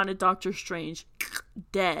someone wanted Doctor Strange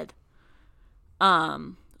dead.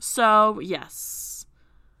 So, yes.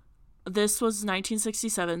 This was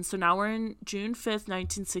 1967, so now we're in June 5th,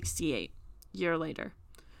 1968, year later.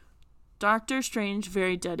 Doctor Strange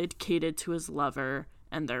very dedicated to his lover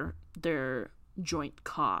and their joint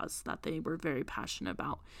cause that they were very passionate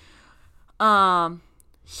about. That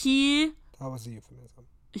was a euphemism.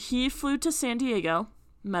 He flew to San Diego,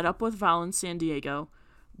 met up with Val in San Diego.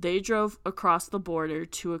 They drove across the border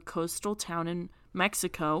to a coastal town in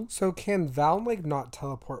Mexico. So can Val, like, not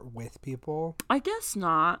teleport with people? I guess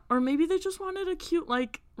not. Or maybe they just wanted a cute,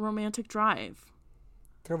 like, romantic drive.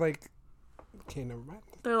 They're like, okay, never mind.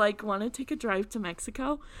 They're like, want to take a drive to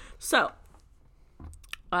Mexico? So,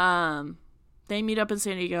 they meet up in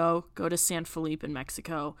San Diego, go to San Felipe in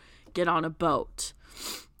Mexico, get on a boat.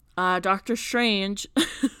 Doctor Strange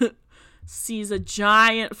sees a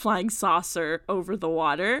giant flying saucer over the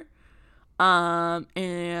water.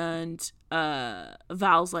 And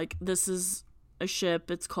Val's like, this is a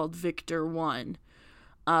ship. It's called Victor 1.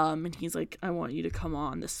 And he's like, I want you to come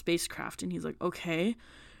on this spacecraft. And he's like, okay.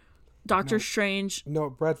 Doctor Strange.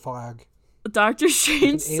 No, red flag. Doctor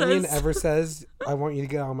Strange says... If an alien ever says, I want you to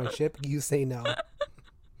get on my ship, you say no.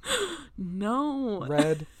 No.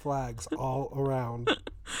 Red flags all around.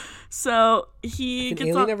 So he if an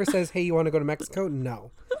alien ever says, hey, you want to go to Mexico? No.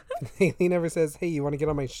 If an alien ever says, hey, you want to get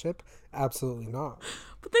on my ship? Absolutely not.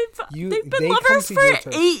 But they've been lovers for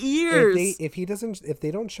 8 years. If they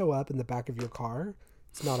don't show up in the back of your car,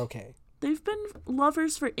 it's not okay. They've been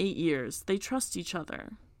lovers for 8 years. They trust each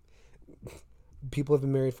other. People have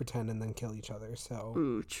been married for 10 and then kill each other, so...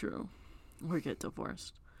 Ooh, true. Or get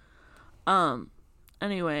divorced.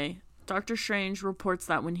 Anyway, Doctor Strange reports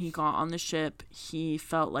that when he got on the ship, he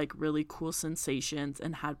felt, like, really cool sensations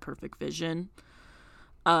and had perfect vision.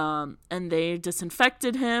 And they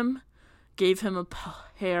disinfected him, gave him a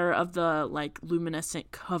pair of the, like,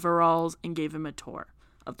 luminescent coveralls, and gave him a tour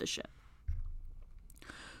of the ship.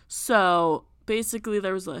 So, basically,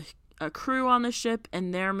 there was a crew on the ship,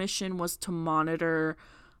 and their mission was to monitor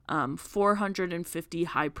 450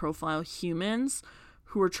 high-profile humans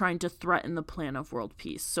who were trying to threaten the plan of world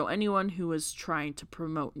peace. So anyone who was trying to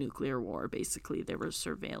promote nuclear war, basically, they were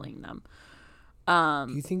surveilling them.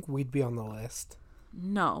 Do you think we'd be on the list?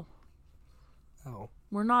 No. Oh.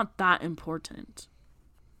 We're not that important.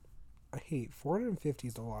 I hate 450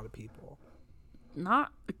 is a lot of people.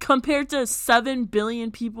 Not compared to 7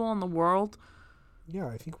 billion people in the world. Yeah,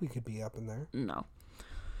 I think we could be up in there. No.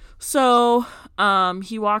 So,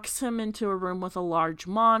 he walks him into a room with a large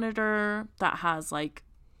monitor that has, like,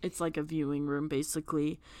 it's like a viewing room,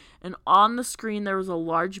 basically. And on the screen, there was a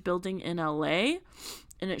large building in LA,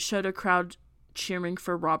 and it showed a crowd cheering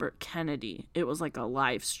for Robert Kennedy. It was like a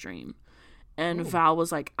live stream. And Val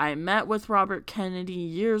was like, I met with Robert Kennedy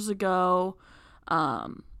years ago.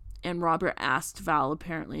 And Robert asked Val,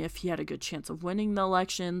 apparently, if he had a good chance of winning the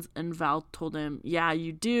elections. And Val told him, yeah,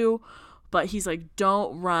 you do. But he's like,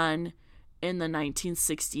 don't run in the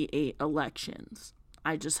 1968 elections.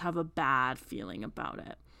 I just have a bad feeling about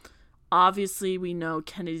it. Obviously, we know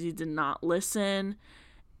Kennedy did not listen.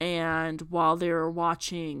 And while they were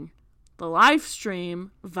watching the live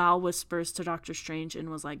stream, Val whispers to Doctor Strange and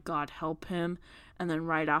was like, God help him. And then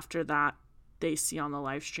right after that, they see on the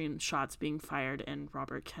live stream shots being fired and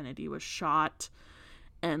Robert Kennedy was shot.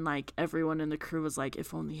 And like everyone in the crew was like,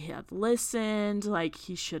 if only he had listened, like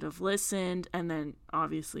he should have listened. And then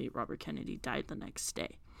obviously Robert Kennedy died the next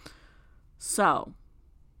day. So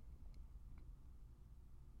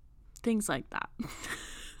things like that.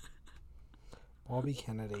 Bobby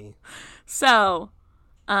Kennedy. So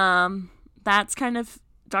that's kind of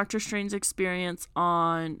Doctor Strange's experience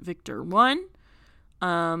on Victor 1.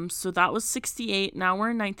 So that was 68. Now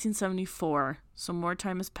we're in 1974. So more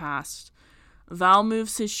time has passed. Val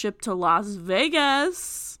moves his ship to Las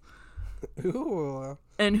Vegas. Ooh.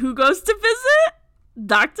 And who goes to visit?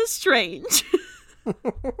 Doctor Strange.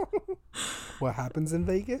 What happens in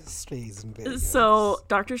Vegas stays in Vegas. So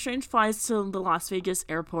Doctor Strange flies to the Las Vegas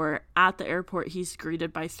airport. At the airport, he's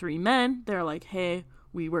greeted by 3 men. They're like, hey,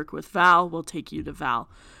 we work with Val. We'll take you to Val.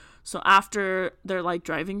 So after they're like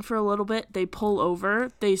driving for a little bit, they pull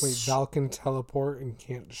over. Val can teleport and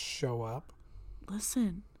can't show up?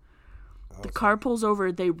 Listen. The car pulls over.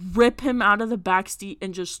 They rip him out of the back seat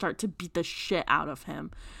and just start to beat the shit out of him.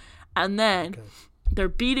 And then they're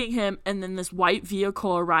beating him. And then this white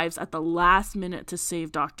vehicle arrives at the last minute to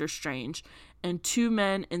save Doctor Strange. And 2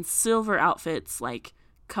 men in silver outfits like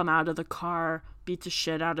come out of the car, beat the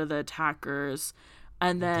shit out of the attackers.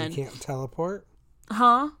 And then... They can't teleport?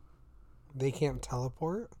 Huh? They can't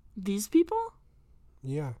teleport? These people?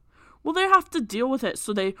 Yeah. Well, they have to deal with it.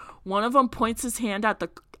 So one of them points his hand at the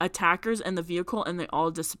attackers and the vehicle, and they all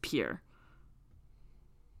disappear.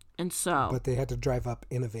 And so... But they had to drive up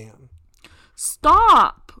in a van.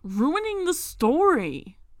 Stop ruining the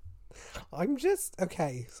story. I'm just...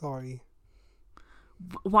 Okay, sorry.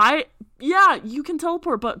 Why? Yeah, you can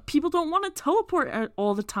teleport, but people don't want to teleport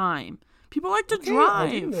all the time. People like to drive.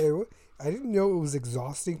 I didn't know it was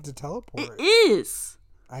exhausting to teleport. It is.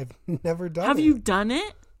 I've never done it. Have you done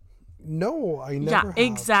it? No, I never have. Yeah,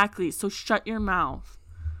 exactly. So shut your mouth.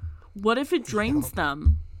 What if it drains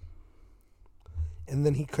them? And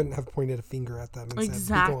then he couldn't have pointed a finger at them and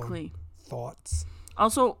exactly. said, thoughts.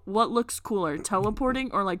 Also, what looks cooler, teleporting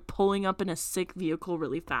or like pulling up in a sick vehicle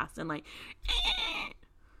really fast and like,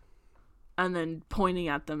 and then pointing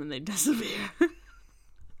at them and they disappear?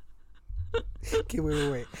 Okay,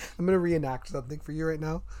 wait. I'm going to reenact something for you right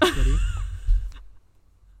now. Ready?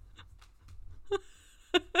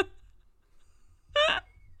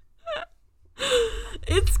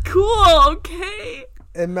 It's cool, okay?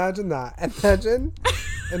 Imagine that. Imagine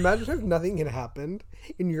if nothing had happened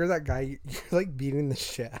and you're that guy, you're like beating the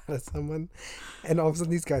shit out of someone, and all of a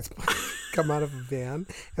sudden these guys come out of a van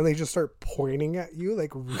and they just start pointing at you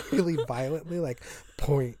like really violently, like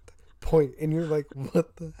point, and you're like,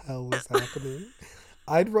 what the hell is happening?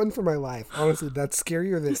 I'd run for my life. Honestly, that's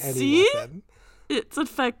scarier than any weapon. It's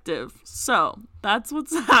effective. So that's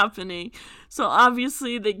what's happening. So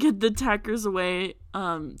obviously they get the attackers away.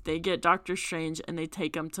 They get Doctor Strange and they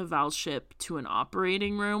take him to Val's ship to an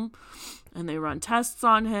operating room, and they run tests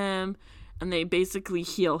on him and they basically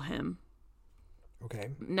heal him. Okay.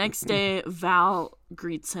 Next day, Val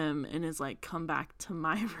greets him and is like, come back to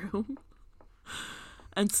my room.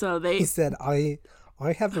 And so he said, I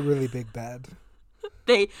have a really big bed.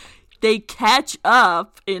 They catch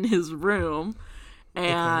up in his room.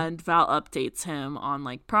 And Val updates him on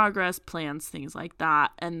like progress, plans, things like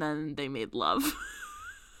that, and then they made love.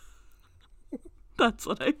 That's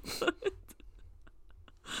what I put.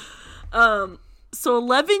 So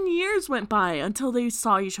 11 years went by until they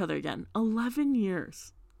saw each other again. 11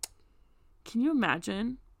 years. Can you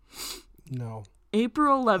imagine? No.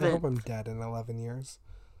 April 11th. I hope I'm dead in 11 years.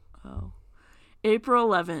 Oh. April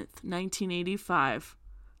 11th, 1985.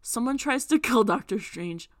 Someone tries to kill Doctor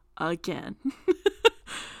Strange again.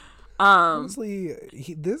 Honestly,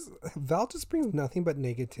 Val just brings nothing but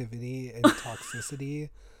negativity and toxicity.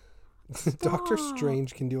 Doctor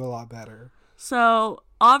Strange can do a lot better. So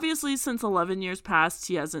obviously, since 11 years passed,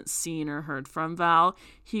 he hasn't seen or heard from Val.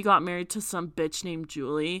 He got married to some bitch named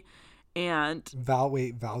Julie, and Val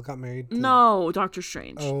got married? No, Doctor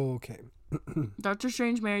Strange. Oh, okay. Doctor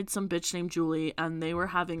Strange married some bitch named Julie, and they were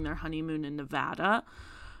having their honeymoon in Nevada.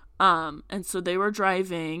 And so they were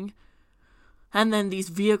driving, and then these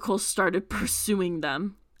vehicles started pursuing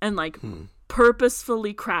them and like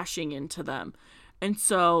purposefully crashing into them. And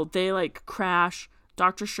so they like crash.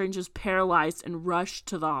 Doctor Strange is paralyzed and rushed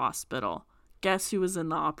to the hospital. Guess who was in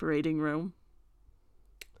the operating room?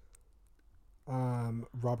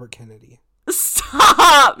 Robert Kennedy.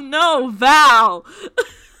 Stop! No, Val!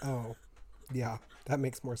 Oh, yeah, that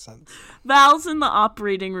makes more sense. Val's in the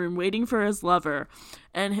operating room waiting for his lover,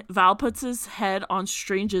 and Val puts his head on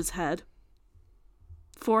Strange's head.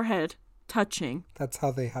 Forehead touching. That's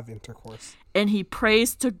how they have intercourse. And he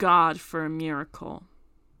prays to God for a miracle.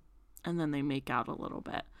 And then they make out a little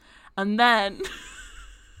bit. And then...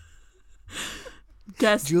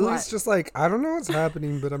 guess Julie's what? just like, I don't know what's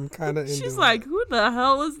happening, but I'm kind of into She's it. like, who the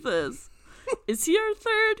hell is this? Is he our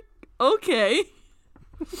third? Okay.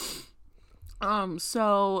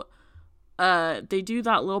 So they do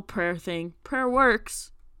that little prayer thing. Prayer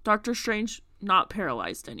works. Doctor Strange not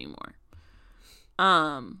paralyzed anymore.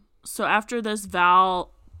 So after this,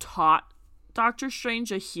 Val taught Doctor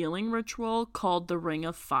Strange a healing ritual called the Ring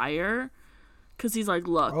of Fire. Because he's like,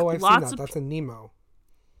 look, oh, I've lots seen that. That's a Nemo.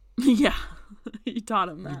 yeah, he taught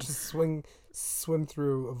him that. You just swim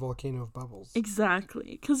through a volcano of bubbles.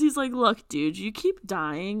 Exactly. Because he's like, look, dude, you keep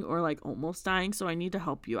dying or like almost dying, so I need to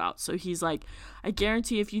help you out. So he's like, I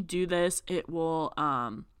guarantee if you do this, it will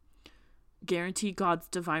guarantee God's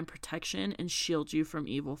divine protection and shield you from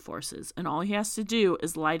evil forces. And all he has to do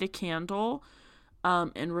is light a candle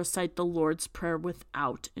and recite the Lord's Prayer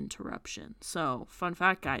without interruption. So, fun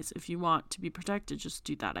fact, guys, if you want to be protected, just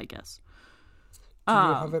do that, I guess. Do you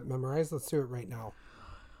have it memorized? Let's do it right now.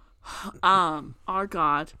 Our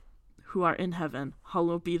God, who art in heaven,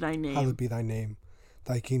 hallowed be thy name. Hallowed be thy name.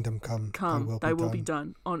 Thy kingdom come. Thy will be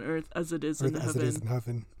done on earth as it is in as heaven. it is in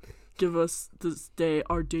heaven. Give us this day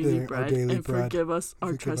our daily bread, and forgive us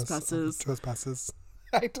our trespasses.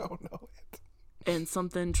 I don't know it. And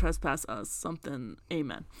something trespass us. Something.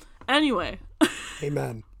 Amen. Anyway.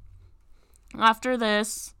 Amen. After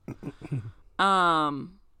this,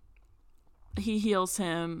 he heals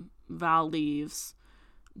him. Val leaves.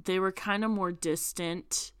 They were kind of more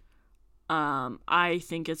distant. I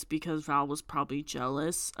think it's because Val was probably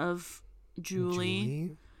jealous of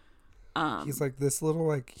Julie. He's like, this little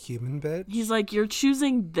like human bitch. He's like, you're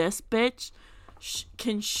choosing this bitch.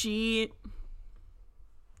 Can she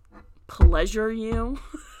pleasure you?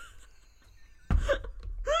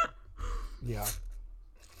 Yeah.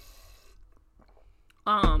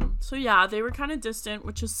 So yeah, they were kind of distant,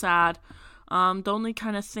 which is sad. The only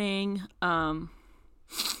kind of thing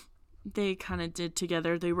they kind of did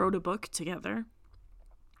together, they wrote a book together.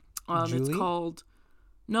 It's called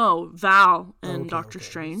Val and Doctor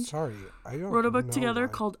Strange. Sorry, I don't wrote a book know together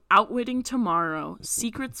called Outwitting Tomorrow: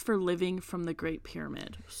 Secrets for Living from the Great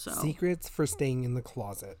Pyramid. So Secrets for Staying in the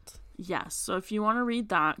Closet. Yes, so if you want to read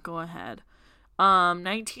that, go ahead.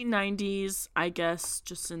 1990s, I guess,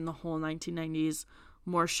 just in the whole 1990s,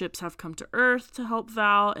 more ships have come to Earth to help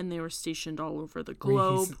Val, and they were stationed all over the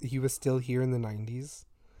globe. Wait, he was still here in the 90s?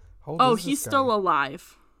 He's still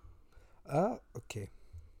alive. Okay.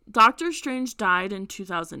 Doctor Strange died in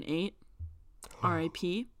 2008.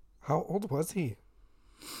 R.I.P. How old was he?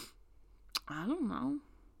 I don't know.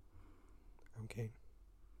 Okay.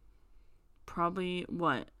 Probably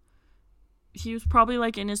what? He was probably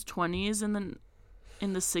like in his 20s in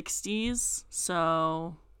the 60s.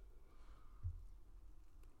 So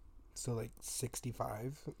like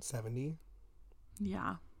 65, 70?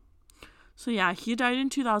 Yeah. So yeah, he died in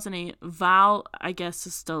 2008. Val, I guess,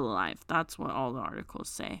 is still alive. That's what all the articles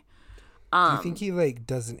say. Do you think he like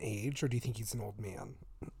doesn't age, or do you think he's an old man?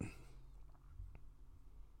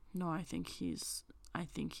 No, I think he's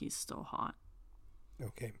still hot.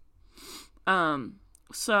 Okay.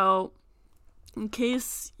 So in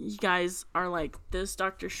case you guys are like, this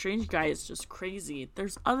Doctor Strange guy is just crazy,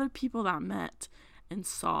 there's other people that met and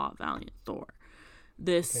saw Valiant Thor.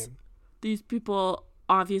 These people,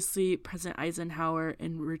 obviously President Eisenhower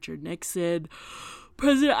and Richard Nixon.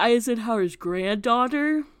 President Eisenhower's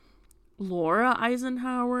granddaughter, Laura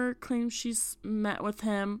Eisenhower, claims she's met with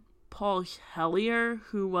him. Paul Hellyer,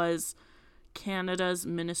 who was Canada's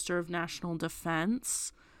Minister of National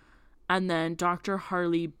Defense. And then Dr.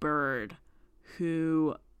 Harley Bird,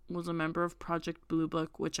 who was a member of Project Blue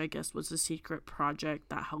Book, which I guess was a secret project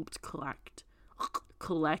that helped collect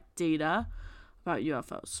data about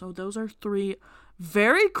UFOs. So those are three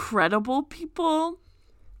very credible people.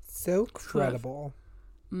 So credible.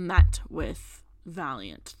 Met with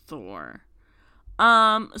Valiant Thor.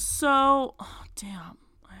 So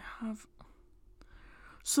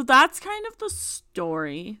that's kind of the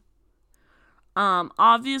story.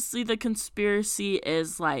 Obviously the conspiracy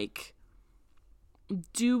is like,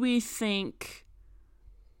 do we think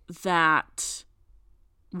that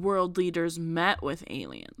world leaders met with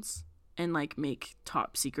aliens and like make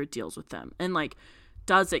top secret deals with them? And like,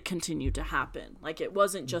 does it continue to happen? Like, it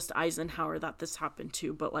wasn't just Eisenhower that this happened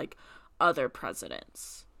to, but like other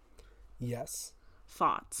presidents. Yes.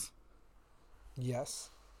 Thoughts?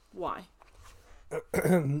 Yes. Why?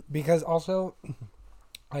 Because also,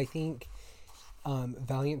 I think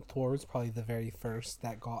Valiant Thor was probably the very first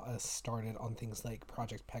that got us started on things like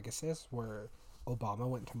Project Pegasus, where Obama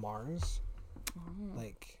went to Mars.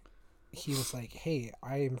 Like, he was like, hey,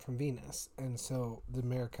 I am from Venus. And so the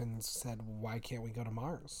Americans said, why can't we go to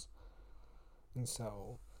Mars? And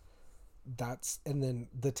so and then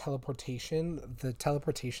the teleportation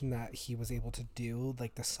that he was able to do,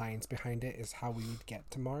 like the science behind it is how we would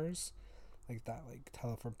get to Mars. Like that, like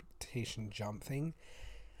teleportation jump thing.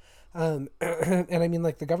 And I mean,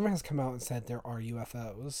 like, the government has come out and said there are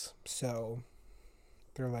UFOs. So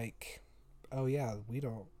they're like, oh yeah,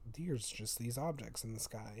 there's just these objects in the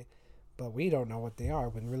sky, but we don't know what they are,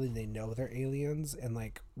 when really they know they're aliens. And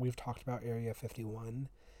like, we've talked about Area 51,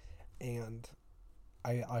 and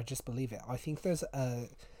I just believe it. I think there's a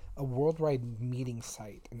worldwide meeting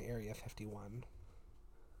site in Area 51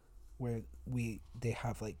 where they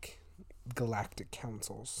have like galactic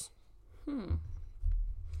councils.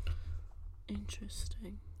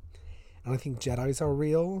 Interesting. And I think Jedis are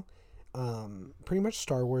real. Pretty much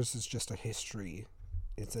Star Wars is just a history.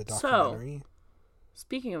 It's a documentary. So,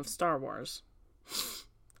 speaking of Star Wars,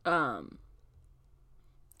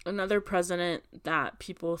 another president that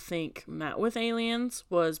people think met with aliens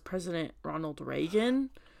was President Ronald Reagan.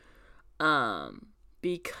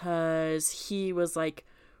 Because he was like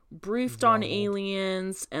briefed on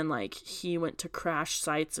aliens, and like he went to crash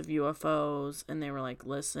sites of UFOs, and they were like,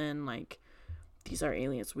 listen, like, these are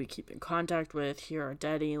aliens we keep in contact with. Here are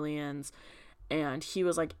dead aliens. And he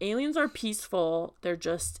was like, aliens are peaceful. They're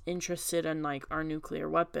just interested in like our nuclear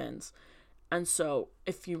weapons. And so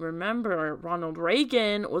if you remember, Ronald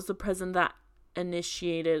Reagan was the president that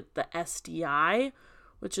initiated the SDI,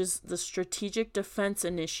 which is the Strategic Defense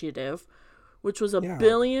Initiative, which was a $1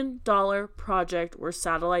 billion project where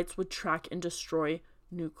satellites would track and destroy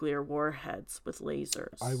nuclear warheads with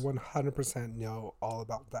lasers. I 100% know all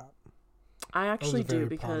about that. I actually do,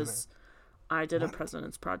 because I did a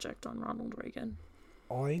president's project on Ronald Reagan.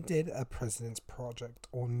 I did a president's project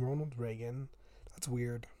on Ronald Reagan. That's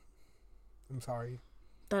weird. I'm sorry.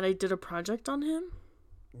 That I did a project on him?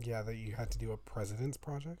 Yeah, that you had to do a president's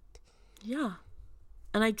project? Yeah.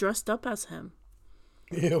 And I dressed up as him.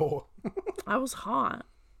 Ew. I was hot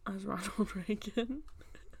as Ronald Reagan.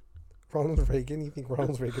 Ronald Reagan? You think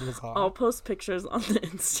Ronald Reagan was hot? I'll post pictures on the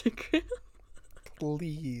Instagram.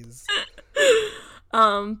 Please.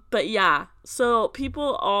 But yeah, so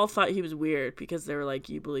people all thought he was weird because they were like,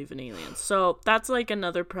 you believe in aliens. So that's like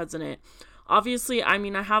another president. Obviously, I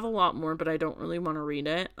mean, I have a lot more, but I don't really want to read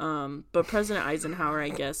it. But President Eisenhower, I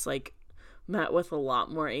guess, like, met with a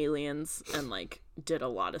lot more aliens and like did a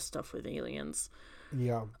lot of stuff with aliens.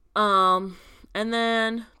 Yeah. And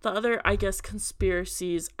then the other, I guess,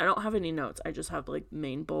 conspiracies, I don't have any notes. I just have like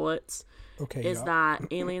main bullets. Okay. Is that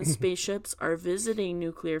alien spaceships are visiting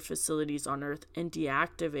nuclear facilities on Earth and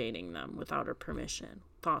deactivating them without our permission.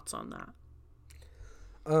 Thoughts on that?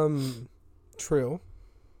 True.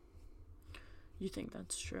 You think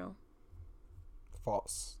that's true?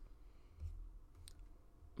 False.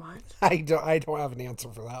 What? I don't have an answer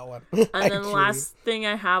for that one. And then the last thing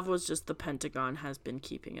I have was just the Pentagon has been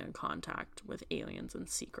keeping in contact with aliens in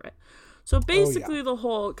secret. So basically the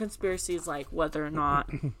whole conspiracy is like whether or not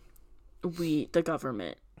the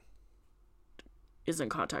government is in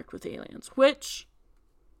contact with aliens, which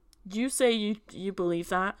you say you believe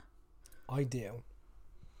that. I do.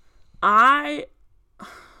 I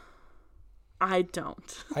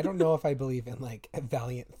don't. I don't know if I believe in like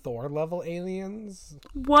Valiant Thor level aliens.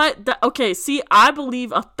 What? Okay, see, I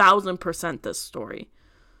believe 1,000% this story.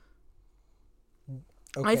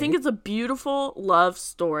 Okay. I think it's a beautiful love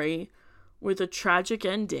story with a tragic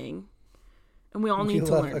ending, and we all need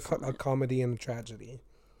to learn from a comedy and a tragedy.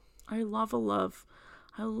 I love a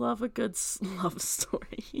good love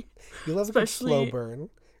story. You love a good slow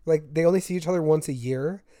burn. Like, they only see each other once a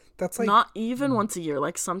year. That's like not even once a year.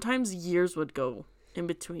 Like, sometimes years would go in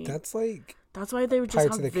between. That's why they would just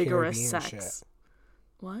have vigorous sex. Shit.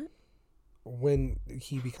 What? When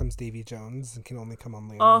he becomes Davy Jones and can only come on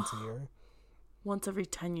land once a year. Once every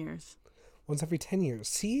 10 years. Once every 10 years.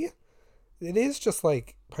 See? It is just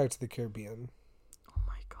like Pirates of the Caribbean. Oh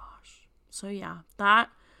my gosh. So yeah, that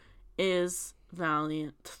is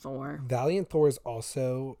Valiant Thor. Valiant Thor is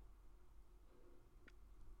also...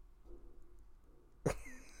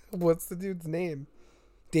 What's the dude's name?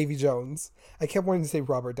 Davy Jones. I kept wanting to say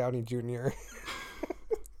Robert Downey Jr.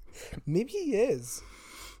 Maybe he is.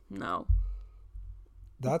 No.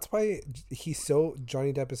 That's why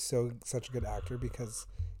Johnny Depp is such a good actor, because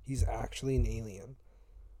he's actually an alien.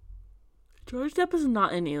 George Depp is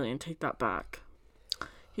not an alien. Take that back.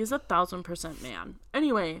 He's 1,000% man.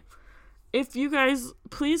 Anyway, if you guys,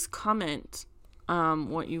 please comment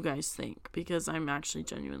what you guys think, because I'm actually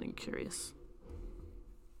genuinely curious.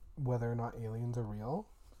 Whether or not aliens are real?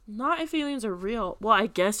 Not if aliens are real. Well, I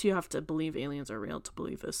guess you have to believe aliens are real to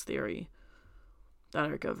believe this theory that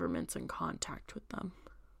our government's in contact with them.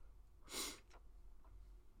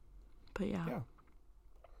 But yeah.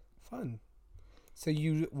 Fun. So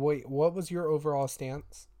what was your overall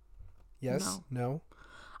stance? Yes? No?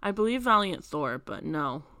 I believe Valiant Thor, but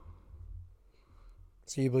no.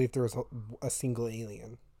 So you believe there was a single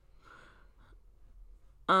alien?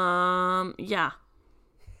 Yeah.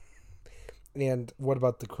 And what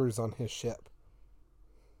about the crews on his ship?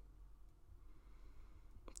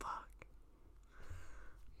 Fuck.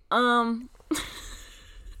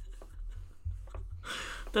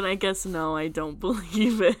 Then I guess no, I don't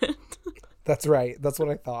believe it. That's right. That's what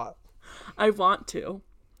I thought. I want to.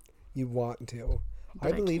 You want to.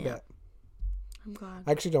 But I believe it. I'm glad.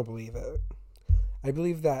 I actually don't believe it. I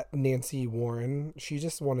believe that Nancy Warren, she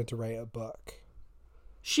just wanted to write a book.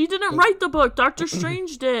 She didn't write the book. Doctor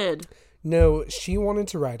Strange did. No, she wanted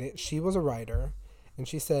to write it. She was a writer. And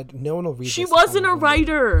she said, no one will read this. She wasn't a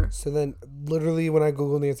writer. So then, literally, when I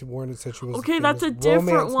Googled Nancy Warren, it said she was okay, that's a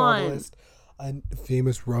different one. Novelist. A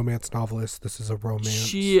famous romance novelist. This is a romance.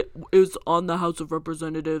 She is on the House of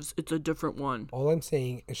Representatives. It's a different one. All I'm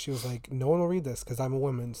saying is she was like, no one will read this because I'm a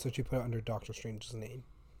woman. So she put it under Doctor Strange's name.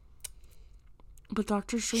 But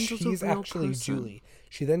Doctor Strange was a She's real actually person. Julie.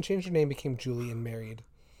 She then changed her name, became Julie, and married.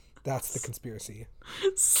 That's the conspiracy.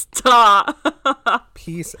 Stop.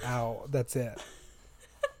 Peace out. That's it.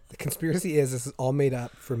 The conspiracy is this is all made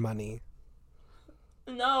up for money.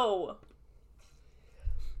 No.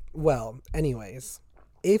 Well, anyways,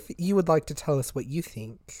 if you would like to tell us what you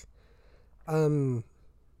think, I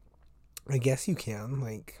guess you can.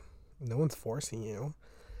 Like, no one's forcing you.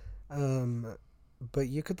 But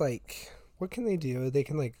you could, like, what can they do? They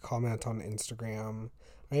can, like, comment on Instagram.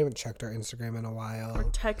 I haven't checked our Instagram in a while. Or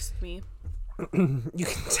text me. You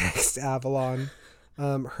can text Avalon.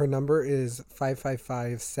 Her number is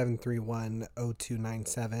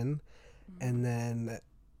 555-731-0297. And then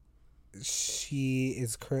she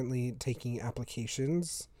is currently taking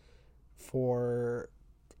applications for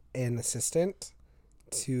an assistant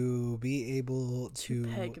to be able to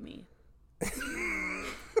peg me.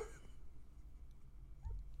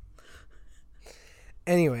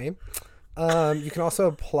 Anyway, you can also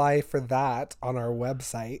apply for that on our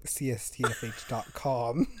website,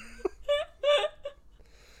 cstfh.com.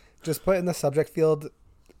 Just put in the subject field,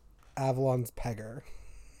 Avalon's Pegger.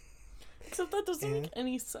 Except that doesn't make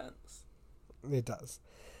any sense. It does.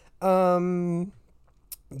 You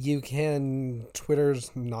can,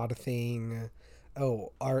 Twitter's not a thing.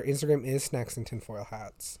 Oh, our Instagram is Snacks and Tinfoil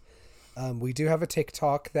Hats. We do have a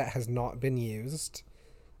TikTok that has not been used.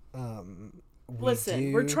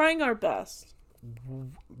 Listen, we're trying our best.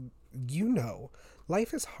 You know,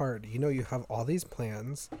 life is hard. You know, you have all these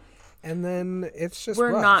plans, and then it's just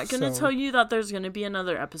We're rough, not going to tell you that there's going to be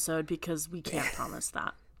another episode because we can't promise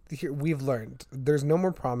that. We've learned. There's no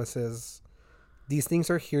more promises. These things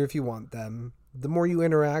are here if you want them. The more you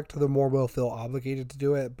interact, the more we'll feel obligated to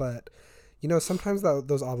do it. But, you know, sometimes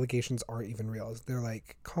those obligations aren't even real. They're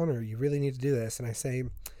like, Connor, you really need to do this. And I say,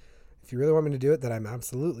 if you really want me to do it, then I'm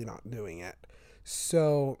absolutely not doing it.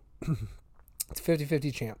 So it's a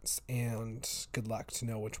 50-50 chance, and good luck to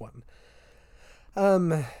know which one.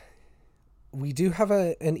 We do have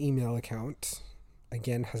an email account.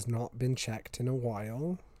 Again, has not been checked in a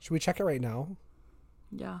while. Should we check it right now?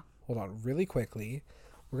 Yeah. Hold on, really quickly.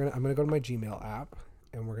 I'm gonna go to my Gmail app,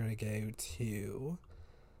 and we're gonna go to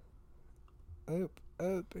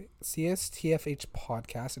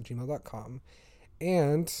cstfhpodcast@gmail.com,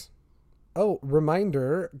 and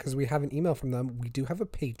reminder, because we have an email from them, we do have a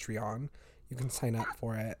Patreon. You can sign up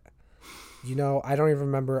for it. You know, I don't even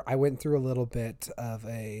remember. I went through a little bit of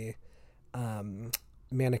a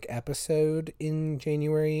manic episode in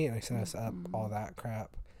January, and I set us up all that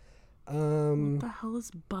crap. What the hell is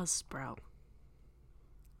Buzzsprout?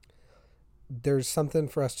 There's something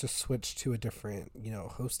for us to switch to a different,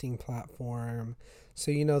 hosting platform.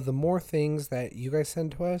 So, the more things that you guys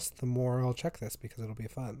send to us, the more I'll check this because it'll be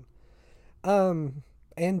fun. And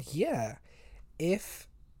yeah, is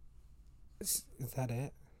that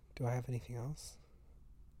it? Do I have anything else?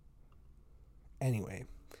 Anyway.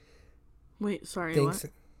 Wait, sorry, thanks.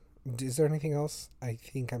 what? Is there anything else? I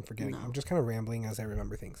think I'm forgetting. No. I'm just kind of rambling as I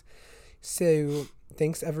remember things. So,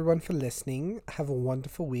 thanks everyone for listening. Have a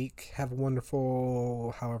wonderful week. Have a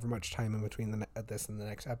wonderful however much time in between this and the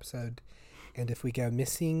next episode. And if we go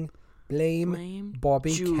missing, Blame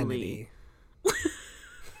Bobby Julie. Kennedy.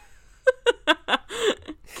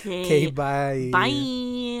 Okay, bye.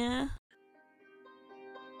 Bye.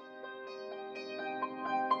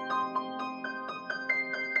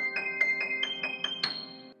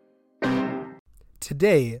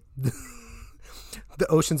 Today, the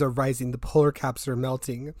oceans are rising, the polar caps are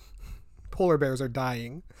melting, polar bears are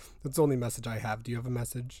dying. That's the only message I have. Do you have a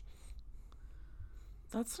message?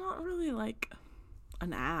 That's not really like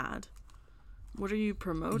an ad. What are you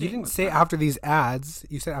promoting? You didn't say after these ads.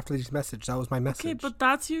 You said after these messages. That was my message. Okay, but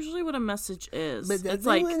that's usually what a message is. But that's It's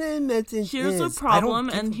like, what a message here's is. a problem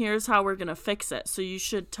and here's how we're going to fix it. So you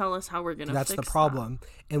should tell us how we're going to fix it. That's the problem.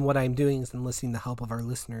 And what I'm doing is enlisting the help of our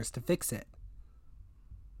listeners to fix it.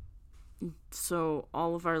 So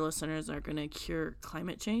all of our listeners are going to cure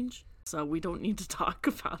climate change? So we don't need to talk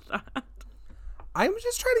about that. I'm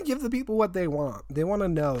just trying to give the people what they want. They want to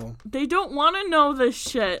know. They don't want to know this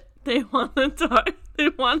shit. They want to talk. They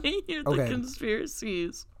want to hear the Okay.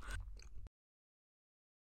 conspiracies.